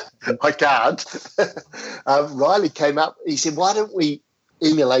credit. I can't. Riley came up, he said, why don't we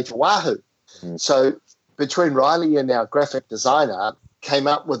emulate a wahoo? So between Riley and our graphic designer came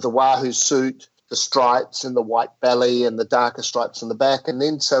up with the wahoo suit, the stripes and the white belly and the darker stripes on the back. And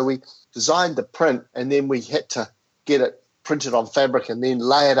then so we designed the print, and then we had to get it printed on fabric and then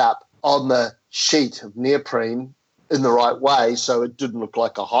lay it up on the sheet of neoprene in the right way so it didn't look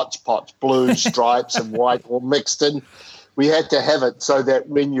like a hodgepodge, blue stripes and white all mixed in. We had to have it so that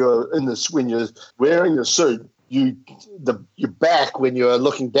when you're wearing the suit, your back, when you're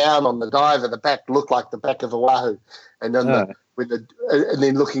looking down on the diver, the back looked like the back of a wahoo, and then and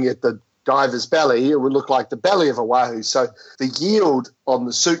then looking at the diver's belly, it would look like the belly of a wahoo. So the yield on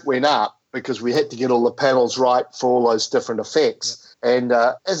the suit went up because we had to get all the panels right for all those different effects. Yep. And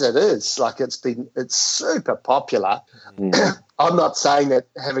as it is, like it's super popular. I'm not saying that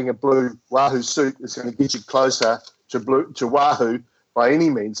having a blue wahoo suit is going to get you closer to wahoo by any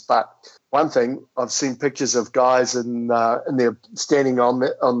means, but one thing, I've seen pictures of guys and they're standing on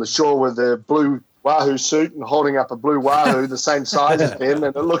the shore with a blue wahoo suit and holding up a blue wahoo the same size as them,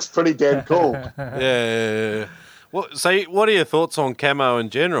 and it looks pretty damn cool. Yeah. So what are your thoughts on camo in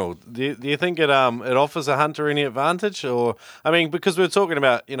general? Do you think it offers a hunter any advantage? Or, I mean, because we're talking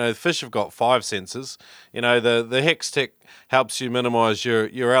about, fish have got 5 sensors. The Hex Tech helps you minimize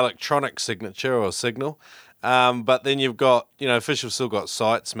your electronic signature or signal. But then you've got, fish have still got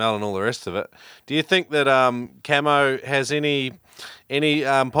sight, smell, and all the rest of it. Do you think that camo has any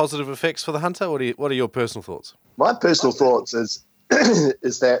positive effects for the hunter? What are your personal thoughts? My personal thoughts is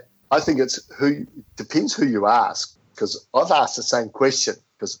that I think depends who you ask, because I've asked the same question.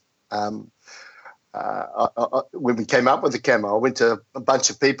 Because when we came up with the camo, I went to a bunch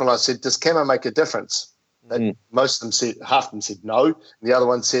of people and I said, "Does camo make a difference?" And most of them said, half of them said no, and the other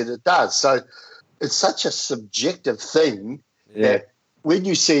one said it does. So it's such a subjective thing that when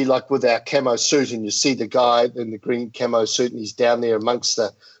you see, like with our camo suit, and you see the guy in the green camo suit and he's down there amongst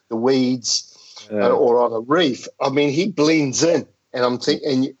the weeds or on a reef, I mean, he blends in. And I'm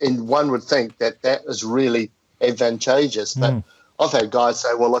thinking, and one would think that is really advantageous. But I've had guys say,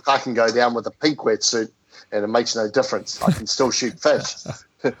 well, look, I can go down with a pink wetsuit and it makes no difference. I can still shoot fish.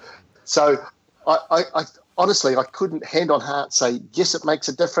 So I honestly, I couldn't hand on heart say, yes, it makes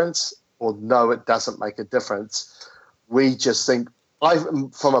a difference, or no, it doesn't make a difference. We just think,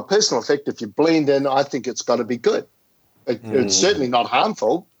 from a personal effect, if you blend in, I think it's got to be good. It's certainly not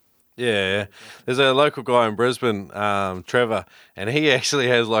harmful. Yeah. There's a local guy in Brisbane, Trevor, and he actually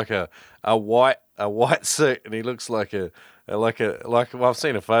has like a white suit, and he looks like well, I've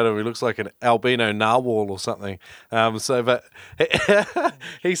seen a photo. He looks like an albino narwhal or something. But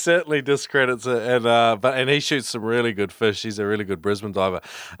he certainly discredits it, and he shoots some really good fish. He's a really good Brisbane diver.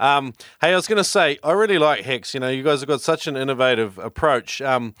 Hey, I was going to say, I really like Hex. You guys have got such an innovative approach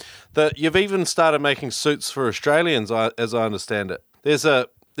that you've even started making suits for Australians, as I understand it.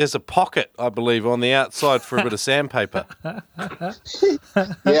 There's a pocket, I believe, on the outside for a bit of sandpaper.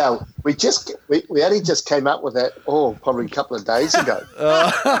 Yeah, we only just came up with that, probably a couple of days ago.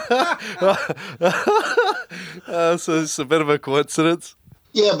 So it's a bit of a coincidence.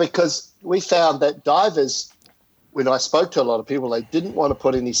 Yeah, because we found that divers, when I spoke to a lot of people, they didn't want to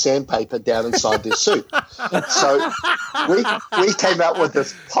put any sandpaper down inside their suit. So we came up with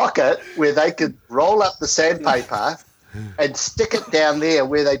this pocket where they could roll up the sandpaper and stick it down there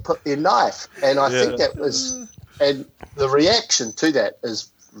where they put their knife. And I think that was, and the reaction to that is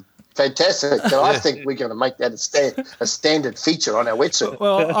fantastic. And I think we're going to make that a standard feature on our wetsuit.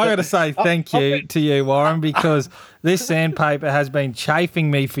 Well, I got to say thank you to you, Warren, because this sandpaper has been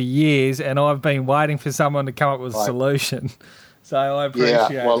chafing me for years, and I've been waiting for someone to come up with a solution. So I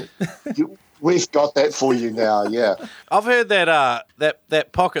appreciate it. We've got that for you now, yeah. I've heard that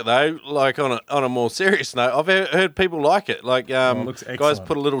pocket though, like on a more serious note, I've heard people like it. Like guys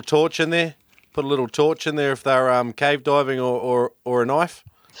put a little torch in there. Put a little torch in there if they're cave diving or a knife.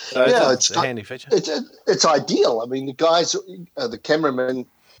 So it's a handy feature. It's ideal. I mean, the guys, the cameramen,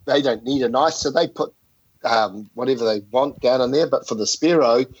 they don't need a knife, so they put whatever they want down in there. But for the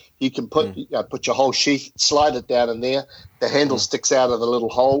Spiro, you can put your whole sheath, slide it down in there. The handle sticks out of the little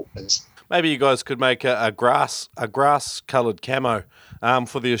hole. Maybe you guys could make a grass coloured camo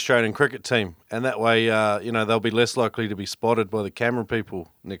for the Australian cricket team, and that way, they'll be less likely to be spotted by the camera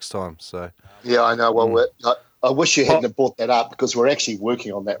people next time. So, yeah, I know. Well, I wish you hadn't brought that up because we're actually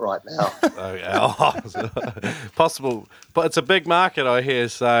working on that right now. Possible, but it's a big market, I hear.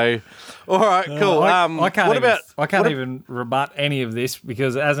 So, all right, cool. I can't even rebut any of this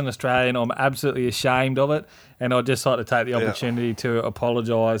because as an Australian, I'm absolutely ashamed of it, and I'd just like to take the opportunity to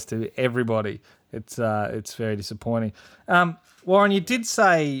apologise to everybody. It's very disappointing. Warren, you did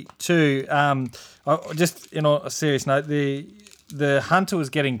say too. Just a serious note, the hunter was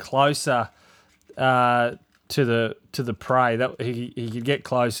getting closer to the prey, that he could get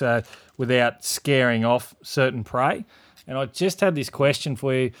closer without scaring off certain prey. And I just had this question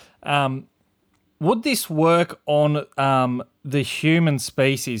for you. Would this work on the human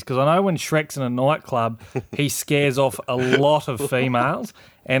species? Because I know when Shrek's in a nightclub, he scares off a lot of females.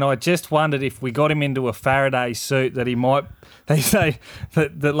 And I just wondered if we got him into a Faraday suit that they say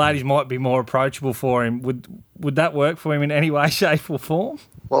that ladies might be more approachable for him. Would that work for him in any way, shape or form?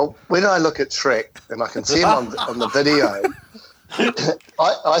 Well, when I look at Shrek and I can see him on the video,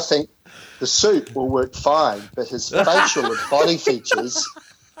 I think the suit will work fine, but his facial and body features,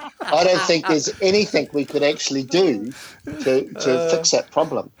 I don't think there's anything we could actually do to fix that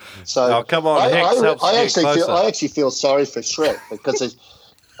problem. So come on, Hex helps I actually feel sorry for Shrek because,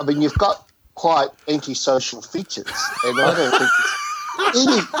 you've got quite antisocial features, and I don't think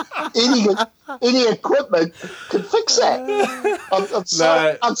any equipment can fix that. I'm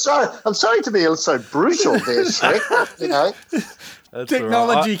sorry. I'm sorry to be so brutal there, Shrek. That's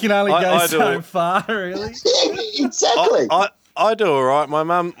technology can only go so far, really. Yeah, exactly. I do all right. My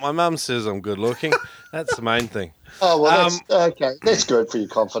mum says I'm good looking. That's the main thing. Oh well, that's okay. That's good for your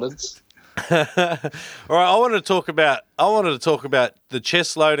confidence. All right, I wanted to talk about the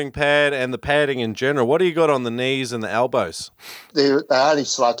chest loading pad and the padding in general. What do you got on the knees and the elbows? They're only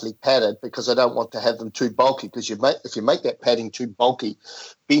slightly padded because I don't want to have them too bulky. Because if you make that padding too bulky,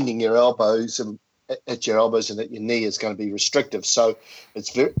 bending your elbows and at your elbows and at your knee is going to be restrictive. So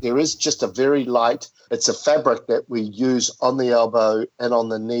there is just a very light. It's a fabric that we use on the elbow and on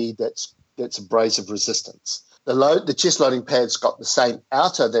the knee that's abrasive resistance. The chest loading pad's got the same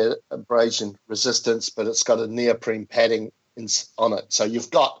outer abrasion resistance, but it's got a neoprene padding on it. So you've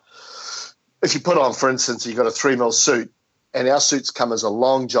got, if you put on, for instance, you've got a 3mm suit, and our suits come as a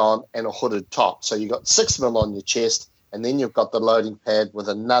long john and a hooded top. So you've got 6mm on your chest, and then you've got the loading pad with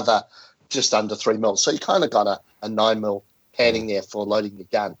another just under 3mm. So you kind of got a 9mm padding there for loading your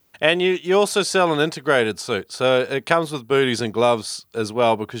gun. And you also sell an integrated suit, so it comes with booties and gloves as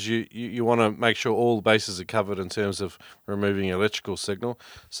well because you want to make sure all the bases are covered in terms of removing electrical signal.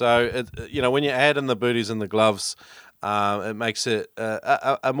 So when you add in the booties and the gloves, it makes it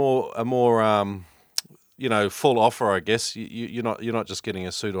a more full offer, I guess. You're not just getting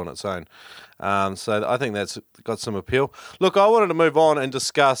a suit on its own. So I think that's got some appeal. Look, I wanted to move on and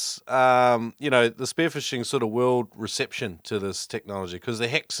discuss, the spearfishing sort of world reception to this technology because the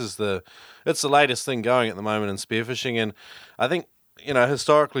Hex it's the latest thing going at the moment in spearfishing, and I think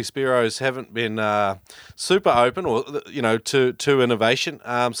historically Spearos haven't been super open or to innovation.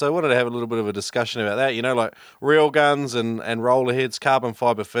 So I wanted to have a little bit of a discussion about that. Like reel guns and roller heads, carbon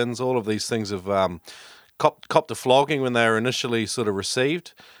fiber fins, all of these things have copped a flogging when they were initially sort of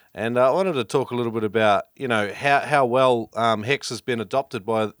received. And I wanted to talk a little bit about, how well Hex has been adopted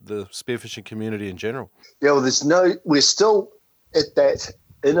by the spearfishing community in general. Yeah, well, we're still at that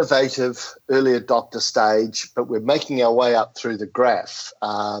innovative early adopter stage, but we're making our way up through the graph.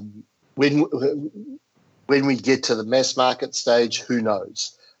 When we get to the mass market stage, who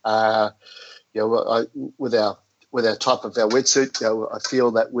knows? With our type of our wetsuit, I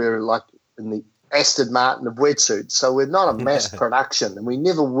feel that we're like in the Aston Martin of wetsuits. So we're not a mass production, and we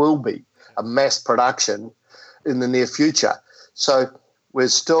never will be a mass production in the near future. So we're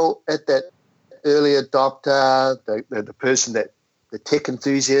still at that early adopter, the person that the tech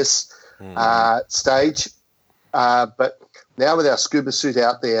enthusiast stage. But now with our scuba suit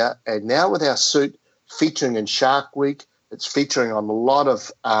out there, and now with our suit featuring in Shark Week, it's featuring on a lot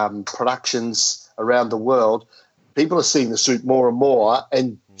of productions around the world. People are seeing the suit more and more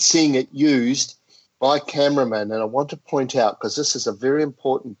and seeing it used by cameramen. And I want to point out, because this is a very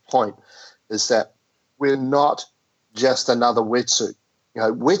important point, is that we're not just another wetsuit. You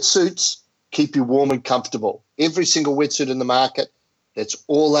know, wetsuits keep you warm and comfortable. Every single wetsuit in the market, that's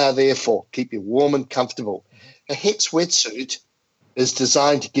all they're there for, keep you warm and comfortable. A Hex wetsuit is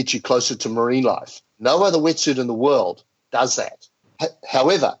designed to get you closer to marine life. No other wetsuit in the world does that.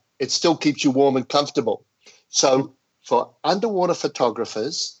 However, it still keeps you warm and comfortable. So for underwater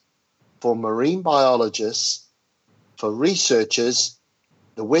photographers, for marine biologists, for researchers,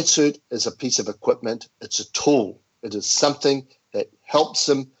 the wetsuit is a piece of equipment. It's a tool. It is something that helps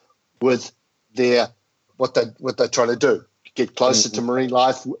them with their what they're trying to do, get closer to marine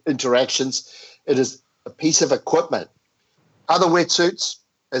life interactions. It is a piece of equipment. Other wetsuits,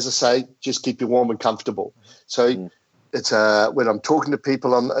 as I say, just keep you warm and comfortable. So it's when I'm talking to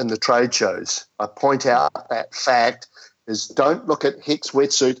people in the trade shows, I point out that fact is don't look at Hex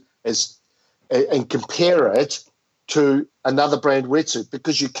wetsuit and compare it to another brand wetsuit,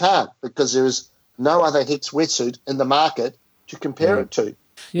 because you can't, because there is no other Hex wetsuit in the market to compare it to.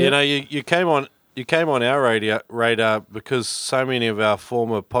 Yeah. You know, you came on our radar because so many of our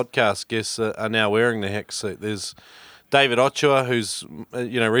former podcast guests are now wearing the Hex suit. There's David Ochoa, who's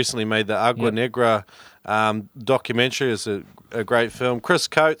recently made the Agua Negra documentary. Is a great film. Chris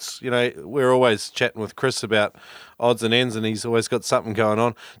Coates, we're always chatting with Chris about odds and ends, and he's always got something going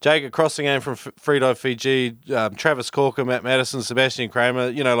on. Jacob Crossingame from Freedive Fiji, Travis Corker, Matt Madison, Sebastian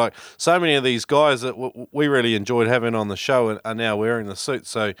Kramer, like so many of these guys that we really enjoyed having on the show are now wearing the suit.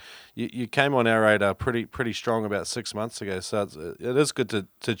 So you came on our radar pretty strong about 6 months ago. So it is good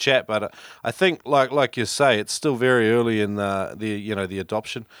to chat, but I think like you say, it's still very early in the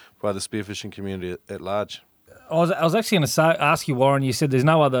adoption by the spearfishing community at large. I was actually going to ask you, Warren, you said there's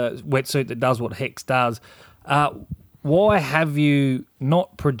no other wetsuit that does what Hex does. Why have you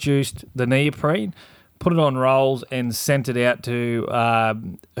not produced the neoprene, put it on rolls and sent it out to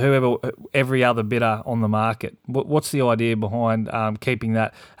every other bidder on the market? What's the idea behind keeping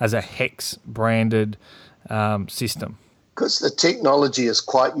that as a Hex branded system? Because the technology is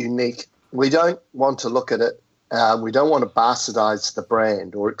quite unique. We don't want to look at it. We don't want to bastardize the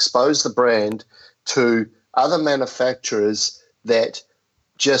brand or expose the brand to other manufacturers that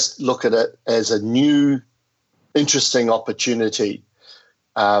just look at it as a new, interesting opportunity.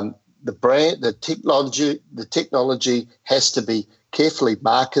 The technology has to be carefully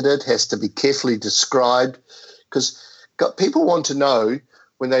marketed, has to be carefully described, because people want to know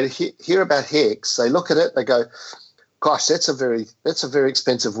when they hear about Hex, they look at it, they go, "Gosh, that's a very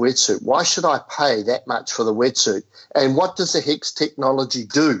expensive wetsuit. Why should I pay that much for the wetsuit? And what does the Hex technology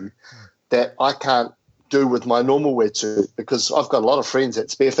do that I can't do with my normal wetsuit?" Because I've got a lot of friends that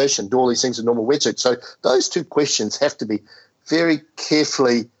spearfish and do all these things in normal wetsuits. So those two questions have to be very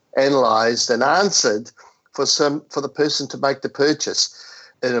carefully analysed and answered for the person to make the purchase.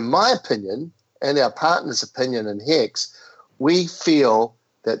 And in my opinion, and our partner's opinion in Hex, we feel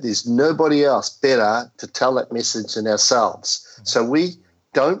that there's nobody else better to tell that message than ourselves. So we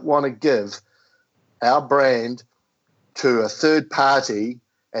don't want to give our brand to a third party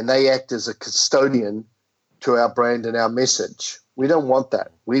and they act as a custodian to our brand and our message. We don't want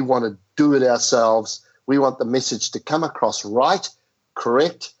that. We want to do it ourselves. We want the message to come across right,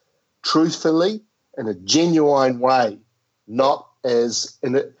 correct, truthfully, in a genuine way, not as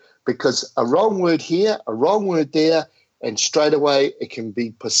in it, because a wrong word here, a wrong word there, and straight away it can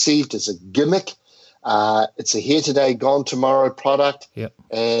be perceived as a gimmick. It's a here today, gone tomorrow product. Yep.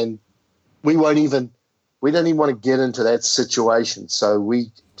 And we don't even want to get into that situation. So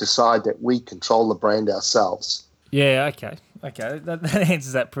we decide that we control the brand ourselves. Yeah, okay. That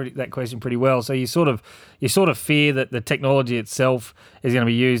answers that question pretty well. So you sort of fear that the technology itself is going to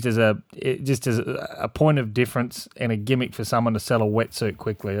be used as a point of difference and a gimmick for someone to sell a wetsuit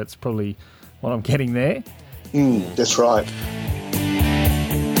quickly. That's probably what I'm getting there. That's right.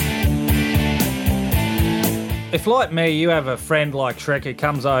 If, like me, you have a friend like Shrek who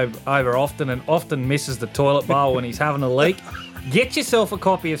comes over often and often misses the toilet bowl when he's having a leak, get yourself a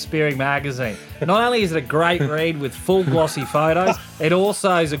copy of Spearing Magazine. Not only is it a great read with full glossy photos, it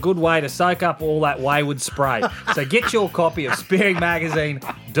also is a good way to soak up all that wayward spray. So get your copy of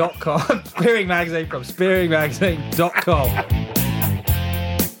spearingmagazine.com. Spearing Magazine from spearingmagazine.com.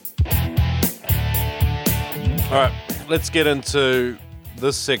 All right, let's get into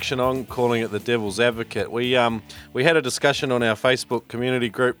this section, I'm calling it the Devil's Advocate. We had a discussion on our Facebook community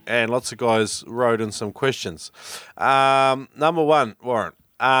group, and lots of guys wrote in some questions. Number one, Warren,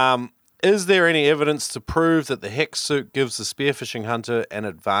 is there any evidence to prove that the hex suit gives the spearfishing hunter an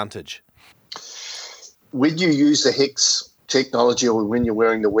advantage? When you use the hex technology or when you're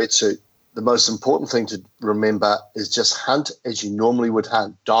wearing the wetsuit, the most important thing to remember is just hunt as you normally would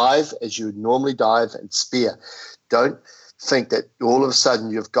hunt. Dive as you would normally dive and spear. Don't think that all of a sudden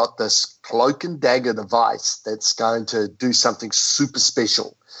you've got this cloak and dagger device that's going to do something super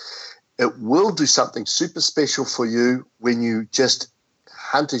special. It will do something super special for you when you just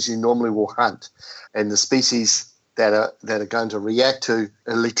hunt as you normally will hunt. And the species that are going to react to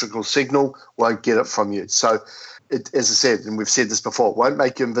electrical signal won't get it from you. So, as I said, and we've said this before, it won't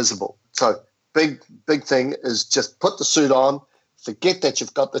make you invisible. So big thing is just put the suit on, forget that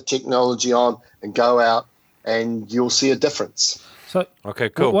you've got the technology on, and go out, and you'll see a difference. So, okay,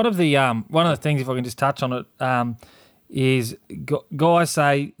 cool. One of the things, if I can just touch on it, is guys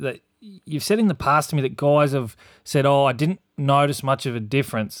say that you've said in the past to me that guys have said, "Oh, I didn't notice much of a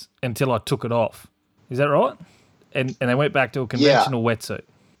difference until I took it off." Is that right? And they went back to a conventional wetsuit.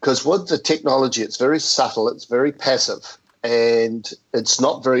 Because with the technology, it's very subtle, it's very passive, and it's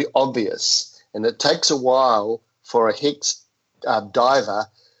not very obvious. And it takes a while for a hex diver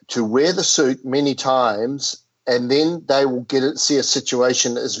to wear the suit many times, and then they will see a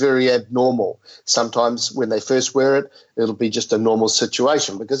situation as very abnormal. Sometimes when they first wear it, it'll be just a normal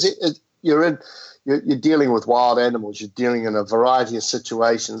situation because you're dealing with wild animals. You're dealing in a variety of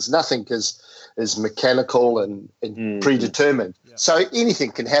situations. Nothing is mechanical and predetermined. Yeah. So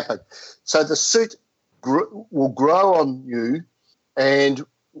anything can happen. So the suit will grow on you, and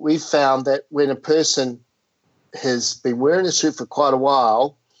we found that when a person has been wearing a suit for quite a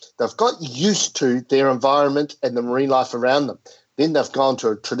while, they've got used to their environment and the marine life around them. Then they've gone to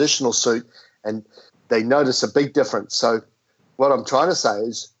a traditional suit and they notice a big difference. So what I'm trying to say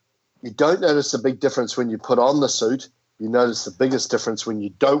is you don't notice a big difference when you put on the suit. You notice the biggest difference when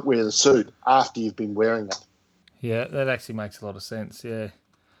you don't wear the suit after you've been wearing it. Yeah, that actually makes a lot of sense, yeah.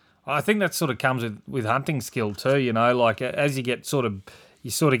 I think that sort of comes with hunting skill too, like as you get you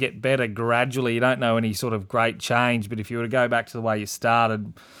sort of get better gradually. You don't know any sort of great change, but if you were to go back to the way you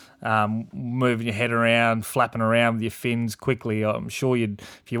started, moving your head around, flapping around with your fins quickly, I'm sure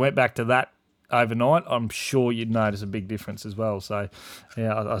if you went back to that overnight, I'm sure you'd notice a big difference as well. So,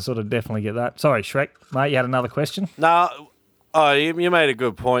 yeah, I sort of definitely get that. Sorry, Shrek, mate, you had another question? No, you made a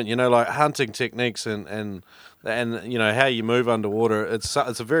good point. Like hunting techniques and how you move underwater. It's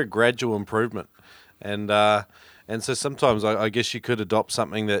a very gradual improvement, and so sometimes I guess you could adopt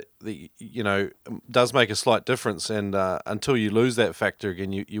something that does make a slight difference, and until you lose that factor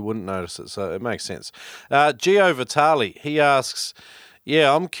again, you wouldn't notice it. So it makes sense. Gio Vitali, he asks,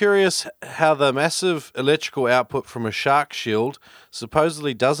 yeah, I'm curious how the massive electrical output from a shark shield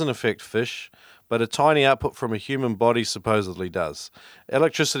supposedly doesn't affect fish, but a tiny output from a human body supposedly does.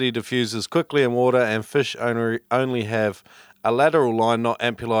 Electricity diffuses quickly in water, and fish only have a lateral line, not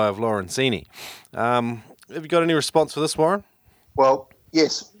ampullae of Lorenzini. Have you got any response for this, Warren? Well,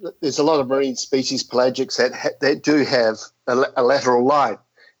 yes, there's a lot of marine species, pelagics, that do have a lateral line,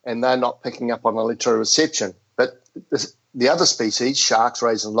 and they're not picking up on electroreception. But the other species, sharks,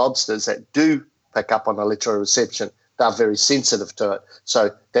 rays, and lobsters, that do pick up on electroreception, they're very sensitive to it. So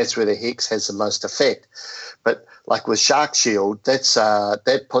that's where the hex has the most effect. But like with Shark Shield,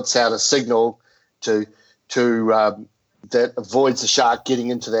 that puts out a signal to that avoids the shark getting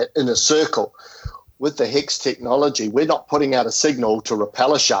into that inner circle. With the hex technology, we're not putting out a signal to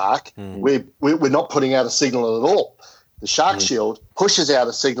repel a shark. We're not putting out a signal at all. The Shark Shield pushes out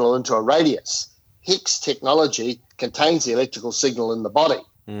a signal into a radius. Hex technology contains the electrical signal in the body.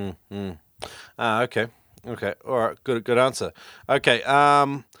 Okay. All right. Good answer. Okay.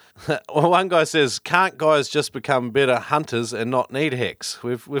 Well, one guy says, can't guys just become better hunters and not need hex?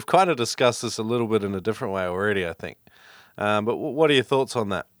 We've kind of discussed this a little bit in a different way already, I think. But what are your thoughts on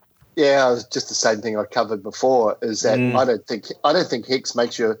that? Yeah, it was just the same thing I covered before. Is that I don't think hex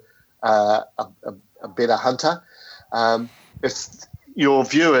makes you a better hunter. If your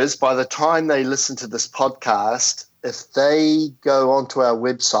viewers, by the time they listen to this podcast, if they go onto our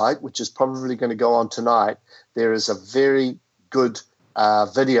website, which is probably going to go on tonight, there is a very good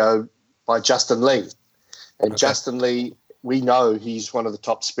video by Justin Lee. And Justin Lee, we know he's one of the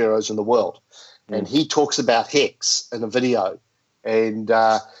top spearos in the world. And he talks about hex in a video. And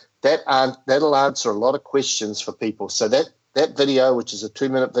that'll answer a lot of questions for people. So that video, which is a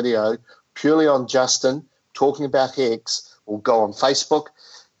 2-minute video, purely on Justin talking about hex, will go on Facebook,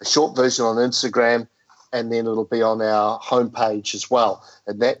 a short version on Instagram, and then it'll be on our homepage as well.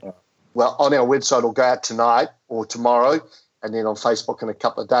 And that, well, on our website, it'll go out tonight or tomorrow, and then on Facebook in a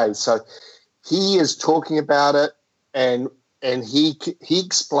couple of days. So he is talking about it, and he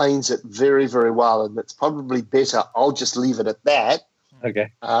explains it very, very well, and it's probably better. I'll just leave it at that.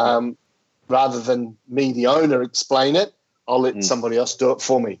 Okay. Rather than me, the owner, explain it, I'll let somebody else do it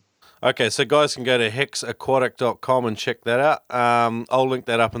for me. Okay, so guys can go to hexaquatic.com and check that out. I'll link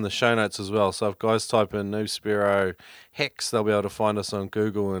that up in the show notes as well. So if guys type in Noob Spearo Hex, they'll be able to find us on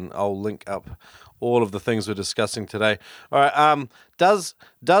Google, and I'll link up all of the things we're discussing today. All right, does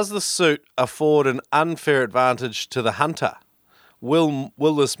the suit afford an unfair advantage to the hunter? Will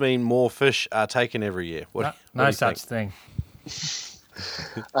this mean more fish are taken every year? No such thing.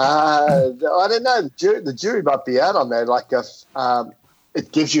 I don't know. The jury might be out on that. Like if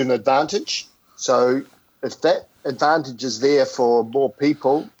it gives you an advantage, so if that advantage is there for more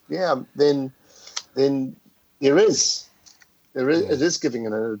people, then it is giving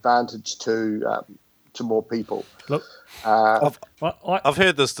an advantage to more people. Look, I've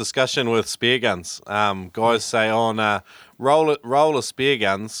heard this discussion with spear guns. Guys say, roller spear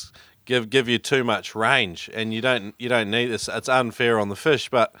guns give you too much range, and you don't need this. It's unfair on the fish,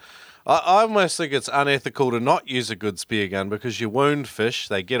 but I almost think it's unethical to not use a good spear gun, because you wound fish,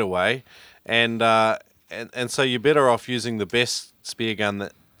 they get away, and so you're better off using the best spear gun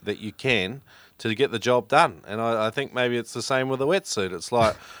that you can to get the job done. And I think maybe it's the same with a wetsuit. It's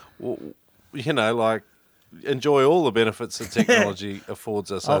like, like enjoy all the benefits that technology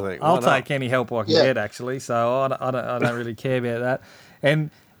affords us. I'll take any help I can get, actually. So I don't really care about that.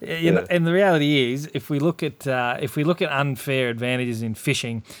 And and the reality is, if we look at unfair advantages in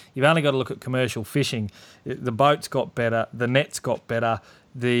fishing, you've only got to look at commercial fishing. The boats got better, the nets got better,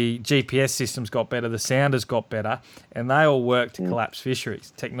 the GPS systems got better, the sounders got better, and they all work to collapse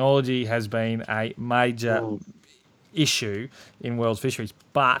fisheries. Technology has been a major issue in world fisheries,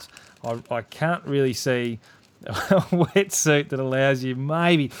 but I can't really see a wetsuit that allows you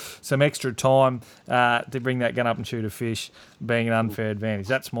maybe some extra time to bring that gun up and shoot a fish being an unfair advantage.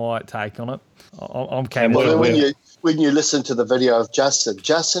 That's my take on it. I'm keen. When you listen to the video of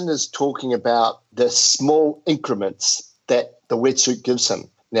Justin is talking about the small increments that the wetsuit gives him.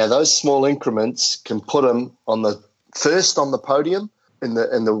 Now, those small increments can put him on the first on the podium in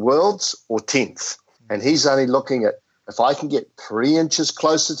the worlds or 10th, and he's only looking at, if I can get 3 inches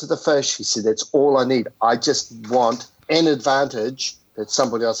closer to the fish, he said, that's all I need. I just want an advantage that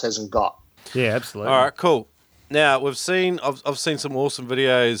somebody else hasn't got. Yeah, absolutely. All right, cool. Now, I've seen some awesome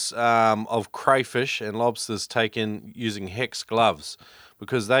videos of crayfish and lobsters taken using Hex gloves,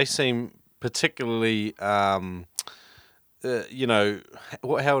 because they seem particularly, how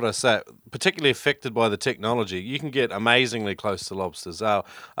would I say it? Particularly affected by the technology. You can get amazingly close to lobsters.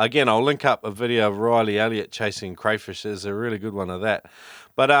 Again, I'll link up a video of Riley Elliott chasing crayfish. There's a really good one of that.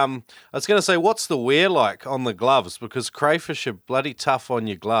 But I was going to say, what's the wear like on the gloves? Because crayfish are bloody tough on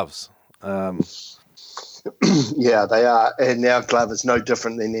your gloves. Yeah, they are. And our glove is no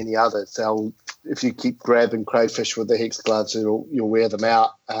different than any other. So if you keep grabbing crayfish with the Hex gloves, you'll wear them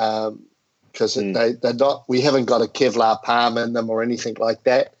out. Because they're not. We haven't got a Kevlar palm in them or anything like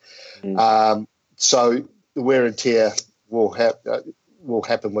that. So the wear and tear will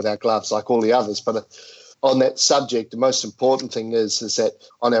happen with our gloves, like all the others. But on that subject, the most important thing is that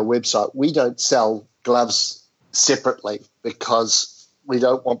on our website we don't sell gloves separately, because we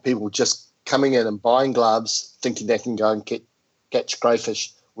don't want people just coming in and buying gloves thinking they can go and catch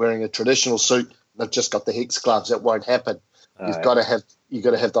crayfish wearing a traditional suit. They've just got the Hex gloves. That won't happen. You've got to have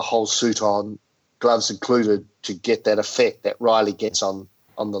the whole suit on, gloves included, to get that effect that Riley gets on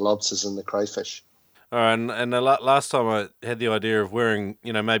the lobsters and the crayfish. All right, and the last time I had the idea of wearing,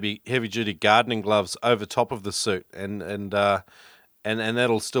 maybe heavy duty gardening gloves over top of the suit, and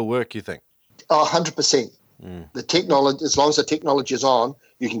that'll still work, you think? Oh, 100%. The technology, as long as the technology is on,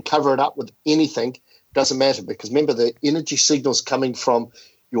 you can cover it up with anything. Doesn't matter, because remember, the energy signal's coming from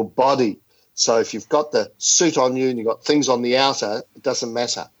your body. So if you've got the suit on you and you've got things on the outer, it doesn't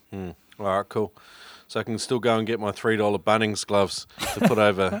matter. All right, cool. So I can still go and get my $3 Bunnings gloves to put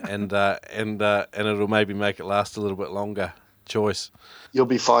over, and it'll maybe make it last a little bit longer. Choice. You'll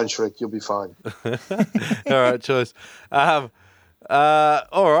be fine, Shrek. You'll be fine. All right, choice. All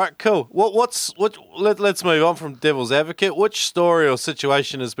right, cool. Let's move on from Devil's Advocate. Which story or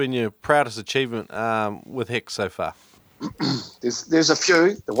situation has been your proudest achievement with Hex so far? There's a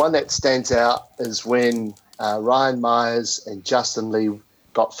few. The one that stands out is when Ryan Myers and Justin Lee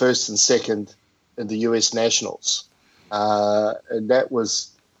got first and second in the US Nationals, and I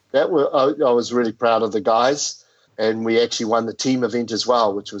was really proud of the guys. And we actually won the team event as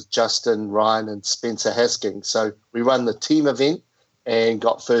well, which was Justin, Ryan, and Spencer Hasking. So we won the team event and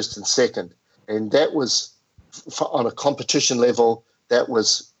got first and second. And that was, on a competition level, that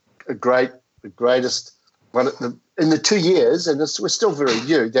was the greatest one in the 2 years, and we're still very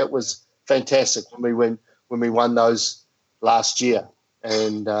new. That was fantastic when we won those last year.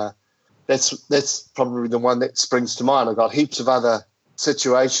 And that's probably the one that springs to mind. I've got heaps of other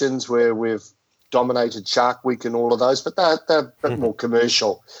situations where we've dominated Shark Week and all of those, but they're a bit more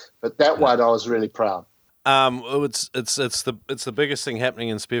commercial. But that one I was really proud. It's the biggest thing happening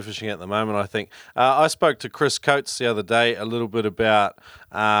in spearfishing at the moment, I think. I spoke to Chris Coates the other day a little bit about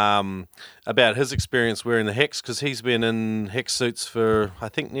his experience wearing the Hex, because he's been in Hex suits for I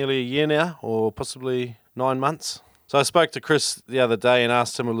think nearly a year now, or possibly 9 months. So I spoke to Chris the other day and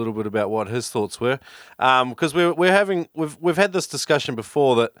asked him a little bit about what his thoughts were, because we've had this discussion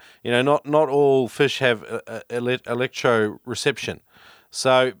before that not all fish have electroreception.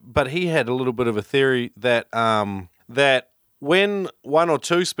 So, but he had a little bit of a theory that that when one or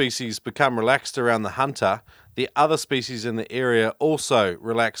two species become relaxed around the hunter, the other species in the area also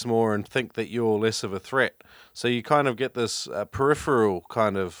relax more and think that you're less of a threat. So you kind of get this peripheral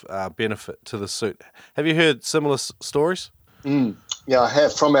kind of benefit to the suit. Have you heard similar stories? Yeah, I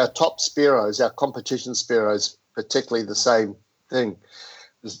have. From our top spearos, our competition spearos, particularly the same thing.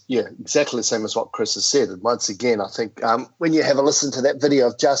 Yeah, exactly the same as what Chris has said. And once again, I think when you have a listen to that video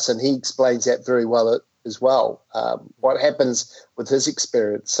of Justin, he explains that very well as well, what happens with his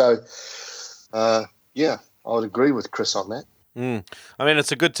experience. So, yeah, I would agree with Chris on that. I mean,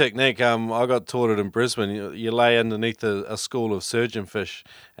 it's a good technique. I got taught it in Brisbane. You lay underneath a school of surgeonfish,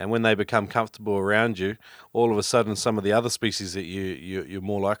 and when they become comfortable around you, all of a sudden some of the other species that you're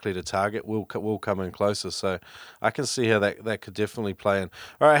more likely to target will come in closer. So I can see how that could definitely play in.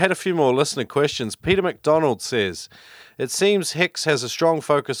 All right, I had a few more listener questions. Peter McDonald says, it seems Hex has a strong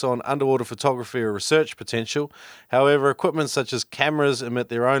focus on underwater photography or research potential. However, equipment such as cameras emit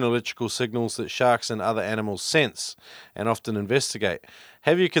their own electrical signals that sharks and other animals sense and often investigate.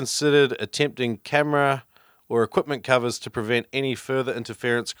 Have you considered attempting camera or equipment covers to prevent any further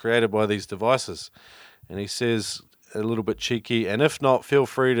interference created by these devices? And he says, a little bit cheeky, and if not, feel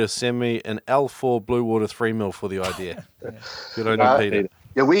free to send me an L4 Blue Water 3mm for the idea. Good on you, Peter.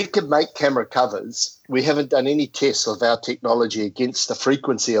 Yeah, we could make camera covers. We haven't done any tests of our technology against the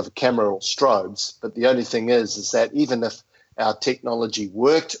frequency of a camera or strobes, but the only thing is that even if our technology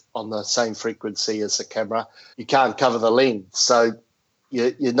worked on the same frequency as the camera, you can't cover the lens. So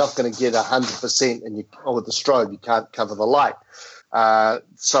you're not going to get 100%, and with the strobe, you can't cover the light.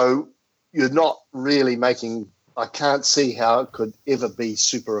 So you're not really making, I can't see how it could ever be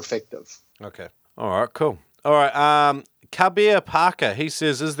super effective. Okay. All right, cool. All right, Kabir Parker, he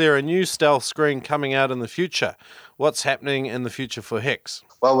says, is there a new stealth screen coming out in the future? What's happening in the future for Hex?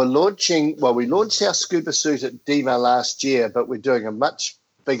 Well, we launched our scuba suit at DEMA last year, but we're doing a much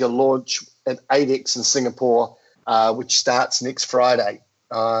bigger launch at 8X in Singapore, which starts next Friday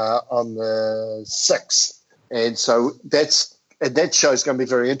on the 6th. And so that show is going to be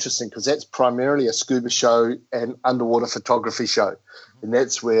very interesting because that's primarily a scuba show and underwater photography show. And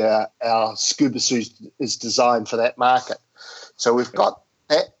that's where our scuba suit is designed for that market. So we've got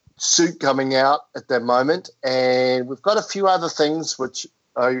that suit coming out at the moment, and we've got a few other things, which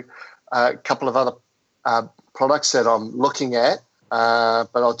are a couple of other products that I'm looking at, but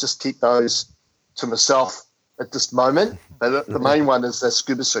I'll just keep those to myself at this moment. But the main one is the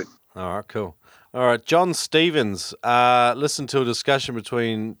scuba suit. All right, cool. All right, John Stevens listened to a discussion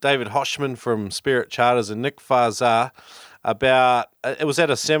between David Hoshman from Spirit Charters and Nick Farzar about, it was at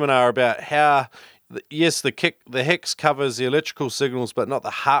a seminar about how, yes, the Hex covers the electrical signals but not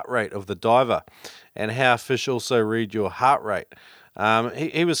the heart rate of the diver, and how fish also read your heart rate.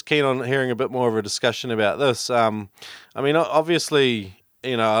 He was keen on hearing a bit more of a discussion about this. I mean, obviously,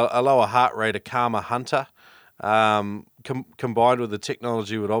 a lower heart rate, a calmer hunter, combined with the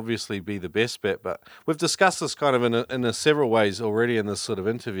technology would obviously be the best bet. But we've discussed this kind of in several ways already in this sort of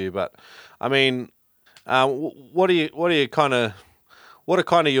interview. But I mean, what are kind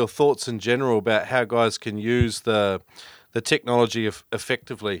of your thoughts in general about how guys can use the technology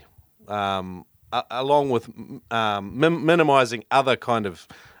effectively, along with minimizing other kind of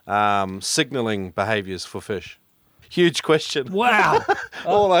signaling behaviors for fish? Huge question. Wow.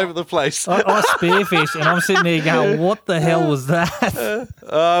 All over the place. I spearfish, and I'm sitting there going, what the hell was that?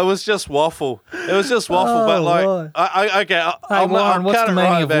 It was just waffle. But like, Lord. Hey, Warren, what's the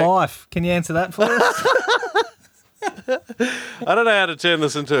meaning of life? Can you answer that for us? I don't know how to turn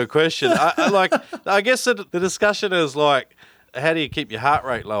this into a question. I guess the discussion is like, how do you keep your heart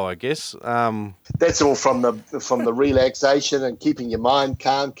rate low, I guess? That's all from the relaxation and keeping your mind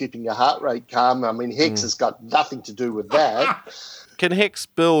calm, keeping your heart rate calm. I mean, Hex has got nothing to do with that. Can Hex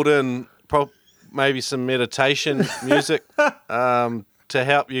build in maybe some meditation music to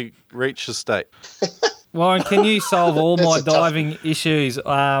help you reach the state? Warren, can you solve all my diving issues?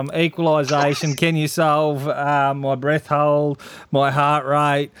 Equalisation, can you solve my breath hold, my heart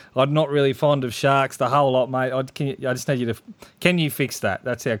rate? I'm not really fond of sharks, the whole lot, mate. I just need you to... Can you fix that?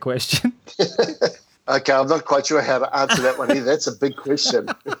 That's our question. Okay, I'm not quite sure how to answer that one either. That's a big question.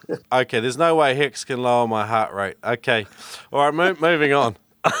 Okay, there's no way Hex can lower my heart rate. Okay. All right, moving on.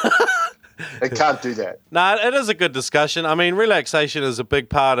 It can't do that. No, it is a good discussion. I mean, relaxation is a big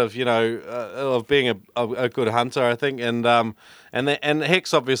part of of being a good hunter, I think, and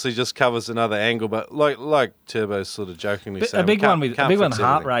Hex obviously just covers another angle. But like Turbo's sort of jokingly saying, a big one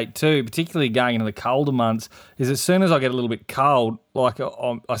heart rate too, particularly going into the colder months. Is as soon as I get a little bit cold, like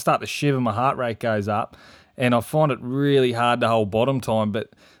I start to shiver, my heart rate goes up, and I find it really hard to hold bottom time.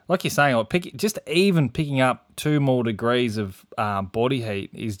 But like you're saying, picking up 2 more degrees of body heat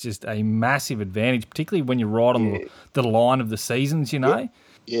is just a massive advantage, particularly when you're right on the line of the seasons, you know?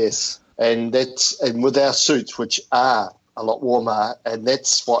 Yes, and with our suits, which are a lot warmer, and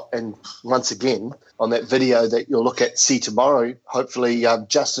once again, on that video that you'll see tomorrow, hopefully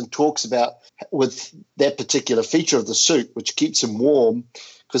Justin talks about with that particular feature of the suit, which keeps him warm,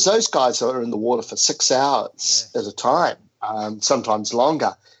 because those guys are in the water for 6 hours at a time, sometimes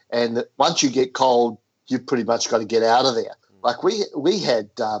longer. And once you get cold, you've pretty much got to get out of there. Like we had,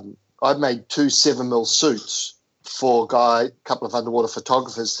 I made 2 7mm suits for a couple of underwater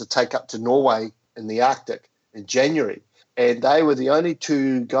photographers to take up to Norway in the Arctic in January. And they were the only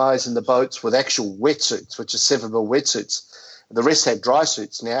 2 guys in the boats with actual wetsuits, which are 7mm wetsuits. The rest had dry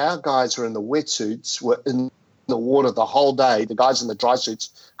suits. Now, our guys were in the wetsuits, were in the water the whole day. The guys in the dry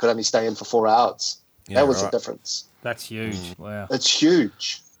suits could only stay in for 4 hours. That was the difference. That's huge. Wow. It's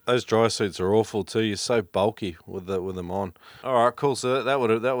huge. Those dry suits are awful too. You're so bulky with them on. All right, cool. So that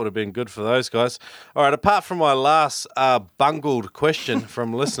would have been good for those guys. All right. Apart from my last bungled question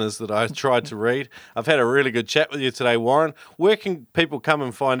from listeners that I tried to read, I've had a really good chat with you today, Warren. Where can people come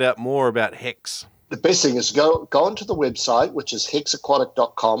and find out more about Hex? The best thing is go onto the website, which is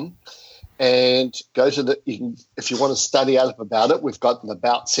hexaquatic.com, and go to if you want to study up about it, we've got an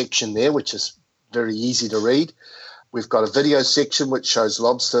about section there, which is very easy to read. We've got a video section which shows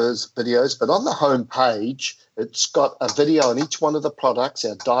lobsters videos, but on the home page, it's got a video on each one of the products,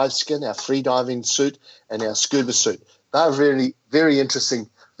 our dive skin, our free diving suit, and our scuba suit. They're very, very interesting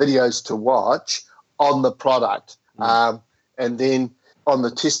videos to watch on the product. And then on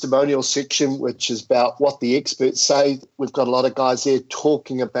the testimonial section, which is about what the experts say, we've got a lot of guys there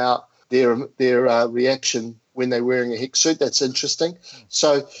talking about their reaction when they're wearing a Hex suit. That's interesting.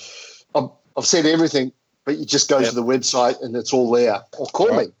 So I've said everything, but you just go to the website and it's all there. Or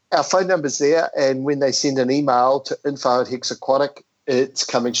call me. Our phone number's there, and when they send an email to info@hexaquatic, it's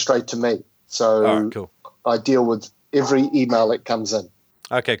coming straight to me. So cool. I deal with every email that comes in.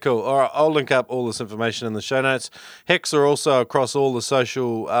 Okay, cool. All right, I'll link up all this information in the show notes. Hex are also across all the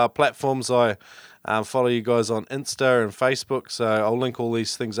social platforms. I follow you guys on Insta and Facebook, so I'll link all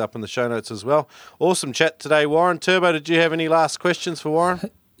these things up in the show notes as well. Awesome chat today, Warren. Turbo, did you have any last questions for Warren?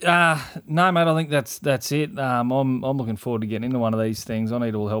 No, mate, I think that's it. I'm looking forward to getting into one of these things. I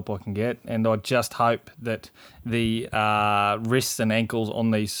need all the help I can get, and I just hope that the wrists and ankles on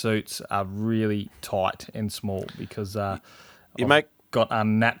these suits are really tight and small, because I've got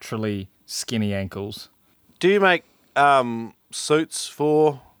unnaturally skinny ankles. Do you make suits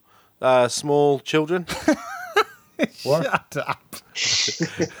for small children? Shut up.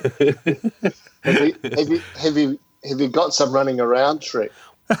 Have you got some running around, Shrek?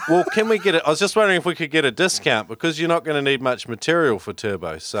 Well, can we get it? I was just wondering if we could get a discount, because you're not going to need much material for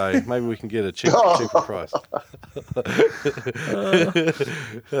Turbo, so maybe we can get a cheaper price.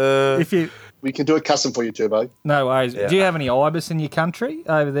 We can do it custom for you, Turbo. No worries. Yeah. Do you have any ibis in your country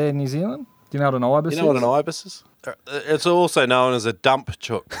over there in New Zealand? Do you know what an ibis is? You know what an ibis is? It's also known as a dump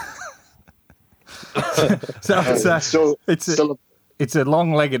chook. It's a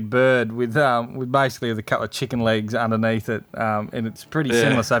long-legged bird with basically a couple of chicken legs underneath it, and it's pretty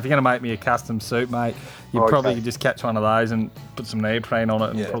similar. So if you're going to make me a custom suit, mate, you probably could just catch one of those and put some neoprene on it,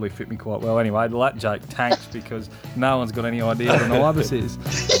 and it'll probably fit me quite well. Anyway, that joke tanks because no one's got any idea what an ibis is.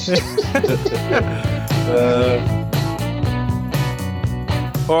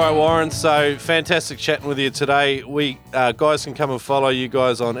 All right, Warren, so fantastic chatting with you today. We guys can come and follow you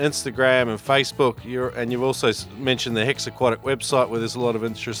guys on Instagram and Facebook. And you've also mentioned the Hex Aquatic website where there's a lot of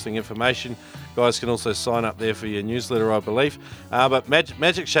interesting information. Guys can also sign up there for your newsletter, I believe. But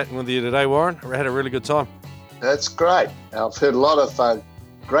magic chatting with you today, Warren. I had a really good time. That's great. I've heard a lot of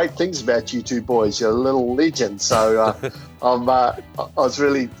great things about you two boys. You're a little legend. So I was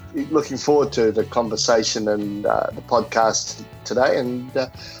really looking forward to the conversation and the podcast today. And I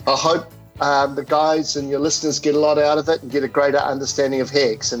hope the guys and your listeners get a lot out of it and get a greater understanding of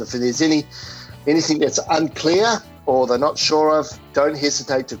Hex. And if there's anything that's unclear or they're not sure of, don't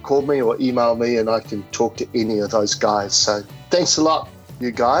hesitate to call me or email me and I can talk to any of those guys. So thanks a lot,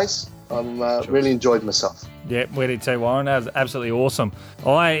 you guys. I'm really enjoyed myself. Yeah, we did too, Warren. That was absolutely awesome.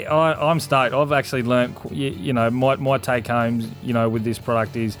 I'm stoked. I've actually learnt, my take homes, with this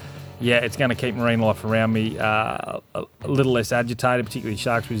product is, it's going to keep marine life around me a little less agitated, particularly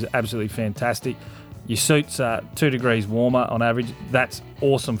sharks, which is absolutely fantastic. Your suit's 2 degrees warmer on average. That's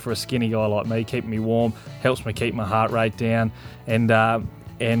awesome for a skinny guy like me, keeping me warm, helps me keep my heart rate down. And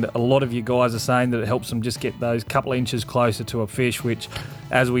a lot of you guys are saying that it helps them just get those couple inches closer to a fish, which,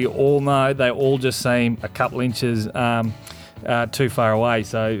 as we all know, they all just seem a couple inches too far away.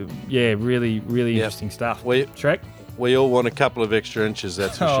 So, really, really interesting stuff. Shrek? We all want a couple of extra inches,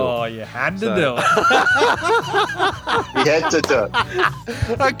 that's for sure. Oh, you had to do it. You had to do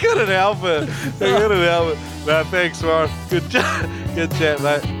it. I couldn't help it. No, thanks, Warren. Good chat,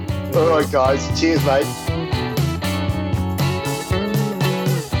 mate. All right, guys. Cheers, mate.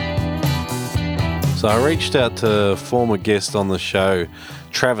 So I reached out to a former guest on the show,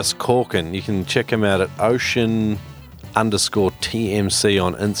 Travis Corkin. You can check him out at Ocean _TMC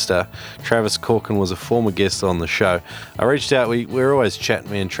on Insta. Travis Corkin was a former guest on the show. I reached out, we're always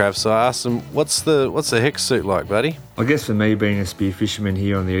chatting, me and Trav, so I asked him, what's the Hex suit like, buddy? I guess for me, being a spear fisherman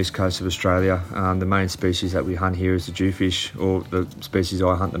here on the east coast of Australia, the main species that we hunt here is the jewfish, or the species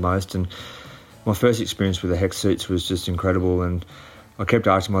I hunt the most. And my first experience with the Hex suits was just incredible, and I kept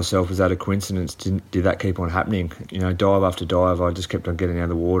asking myself, was that a coincidence? Did that keep on happening? Dive after dive, I just kept on getting out of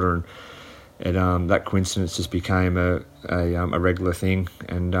the water, and that coincidence just became a regular thing.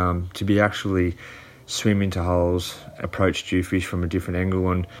 And to be actually swim into holes, approach jewfish from a different angle,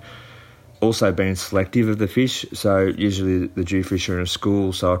 and also being selective of the fish. So usually the jewfish are in a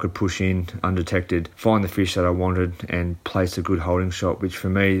school, so I could push in undetected, find the fish that I wanted, and place a good holding shot, which for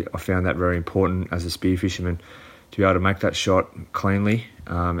me, I found that very important as a spear fisherman, to be able to make that shot cleanly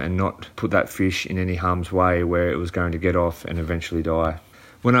and not put that fish in any harm's way where it was going to get off and eventually die.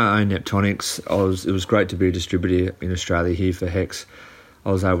 When I owned Neptonics, it was great to be a distributor in Australia here for Hex.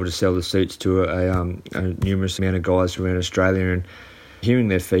 I was able to sell the suits to a numerous amount of guys around Australia, and hearing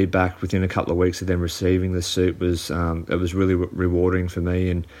their feedback within a couple of weeks of them receiving the suit was really rewarding for me.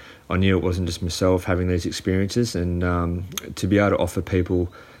 And I knew it wasn't just myself having these experiences, and to be able to offer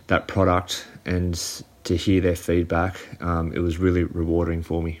people that product and to hear their feedback, it was really rewarding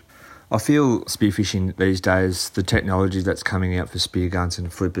for me. I feel spearfishing these days, the technology that's coming out for spear guns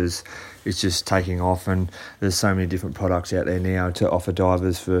and flippers is just taking off, and there's so many different products out there now to offer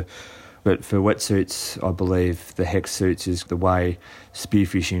divers but for wetsuits, I believe the Hex suits is the way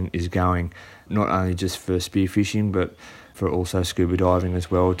spearfishing is going, not only just for spearfishing but for also scuba diving as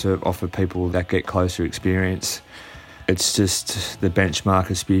well, to offer people that get closer experience. It's just the benchmark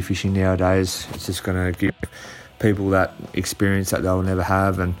of spearfishing nowadays. It's just going to give people that experience that they'll never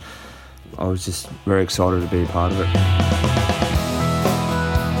have, and I was just very excited to be a part of it.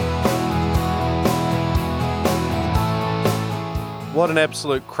 What an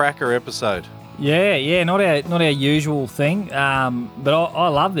absolute cracker episode. Yeah, not our usual thing, but I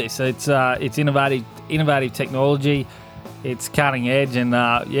love this. It's innovative technology. It's cutting edge, and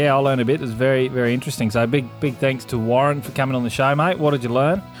I learned a bit. It was very, very interesting. So big thanks to Warren for coming on the show, mate. What did you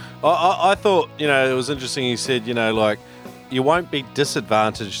learn? I thought, it was interesting. He said, you won't be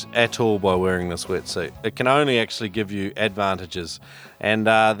disadvantaged at all by wearing this wetsuit. It can only actually give you advantages. And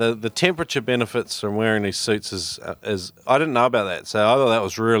the temperature benefits from wearing these suits is I didn't know about that. So I thought that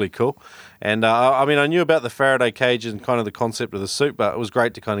was really cool. And I knew about the Faraday cage and kind of the concept of the suit, but it was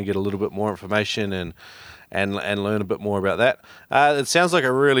great to kind of get a little bit more information and learn a bit more about that. It sounds like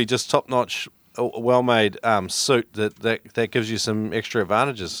a really just top-notch, well-made suit that gives you some extra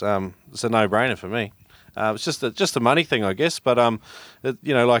advantages. It's a no-brainer for me. It's just a money thing, I guess. But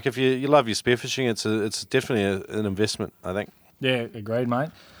like if you love your spearfishing, it's definitely an investment, I think. Yeah, agreed, mate.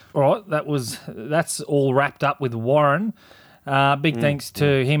 All right, that's all wrapped up with Warren. Big thanks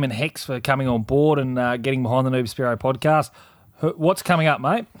to him and Hex for coming on board and getting behind the Noob Spearo podcast. What's coming up,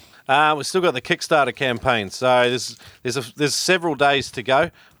 mate? We've still got the Kickstarter campaign, so there's several days to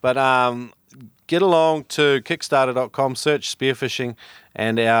go. But get along to Kickstarter.com, search Spearfishing,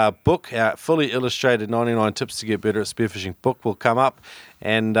 and our book, our fully illustrated 99 Tips to Get Better at Spearfishing book, will come up.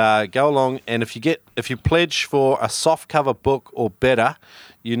 And go along, and if you pledge for a soft cover book or better,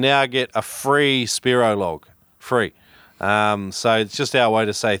 you now get a free Spearo log, free. So it's just our way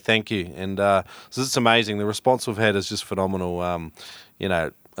to say thank you, and so it's amazing. The response we've had is just phenomenal. I'm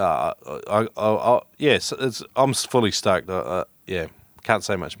fully stoked. Can't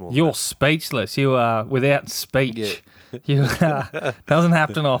say much more. You're speechless. You are without speech. Yeah. You doesn't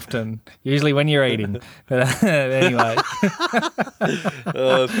happen often. Usually when you're eating. But anyway.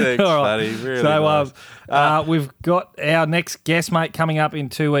 Oh, thanks, buddy. Really so nice. We've got our next guest mate coming up in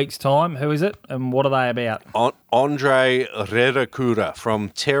 2 weeks' time. Who is it, and what are they about? Andre Rerakura from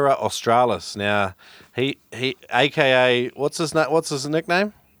Terra Australis. Now, he AKA what's his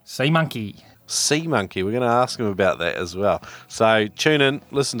nickname? Sea Monkey. Sea Monkey. We're going to ask him about that as well. So tune in,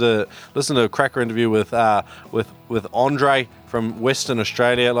 listen to a cracker interview with Andre from Western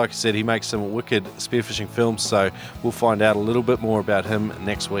Australia. Like I said, he makes some wicked spearfishing films. So we'll find out a little bit more about him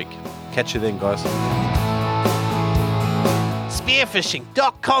next week. Catch you then, guys.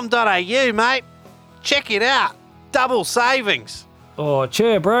 Spearfishing.com.au, mate. Check it out. Double savings. Oh,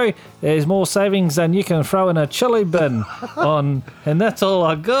 cheer, bro. There's more savings than you can throw in a chili bin on, and that's all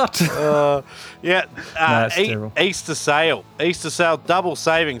I got. Easter sale, double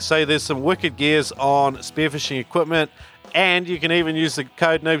savings. So there's some wicked gears on spearfishing equipment, and you can even use the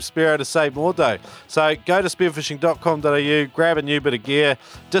code NoobSpearo to save more dough. So go to spearfishing.com.au, grab a new bit of gear,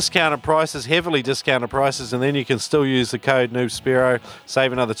 discounted prices, heavily discounted prices, and then you can still use the code NoobSpearo,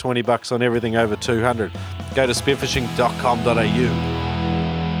 save another $20 on everything over $200. Go to spearfishing.com.au.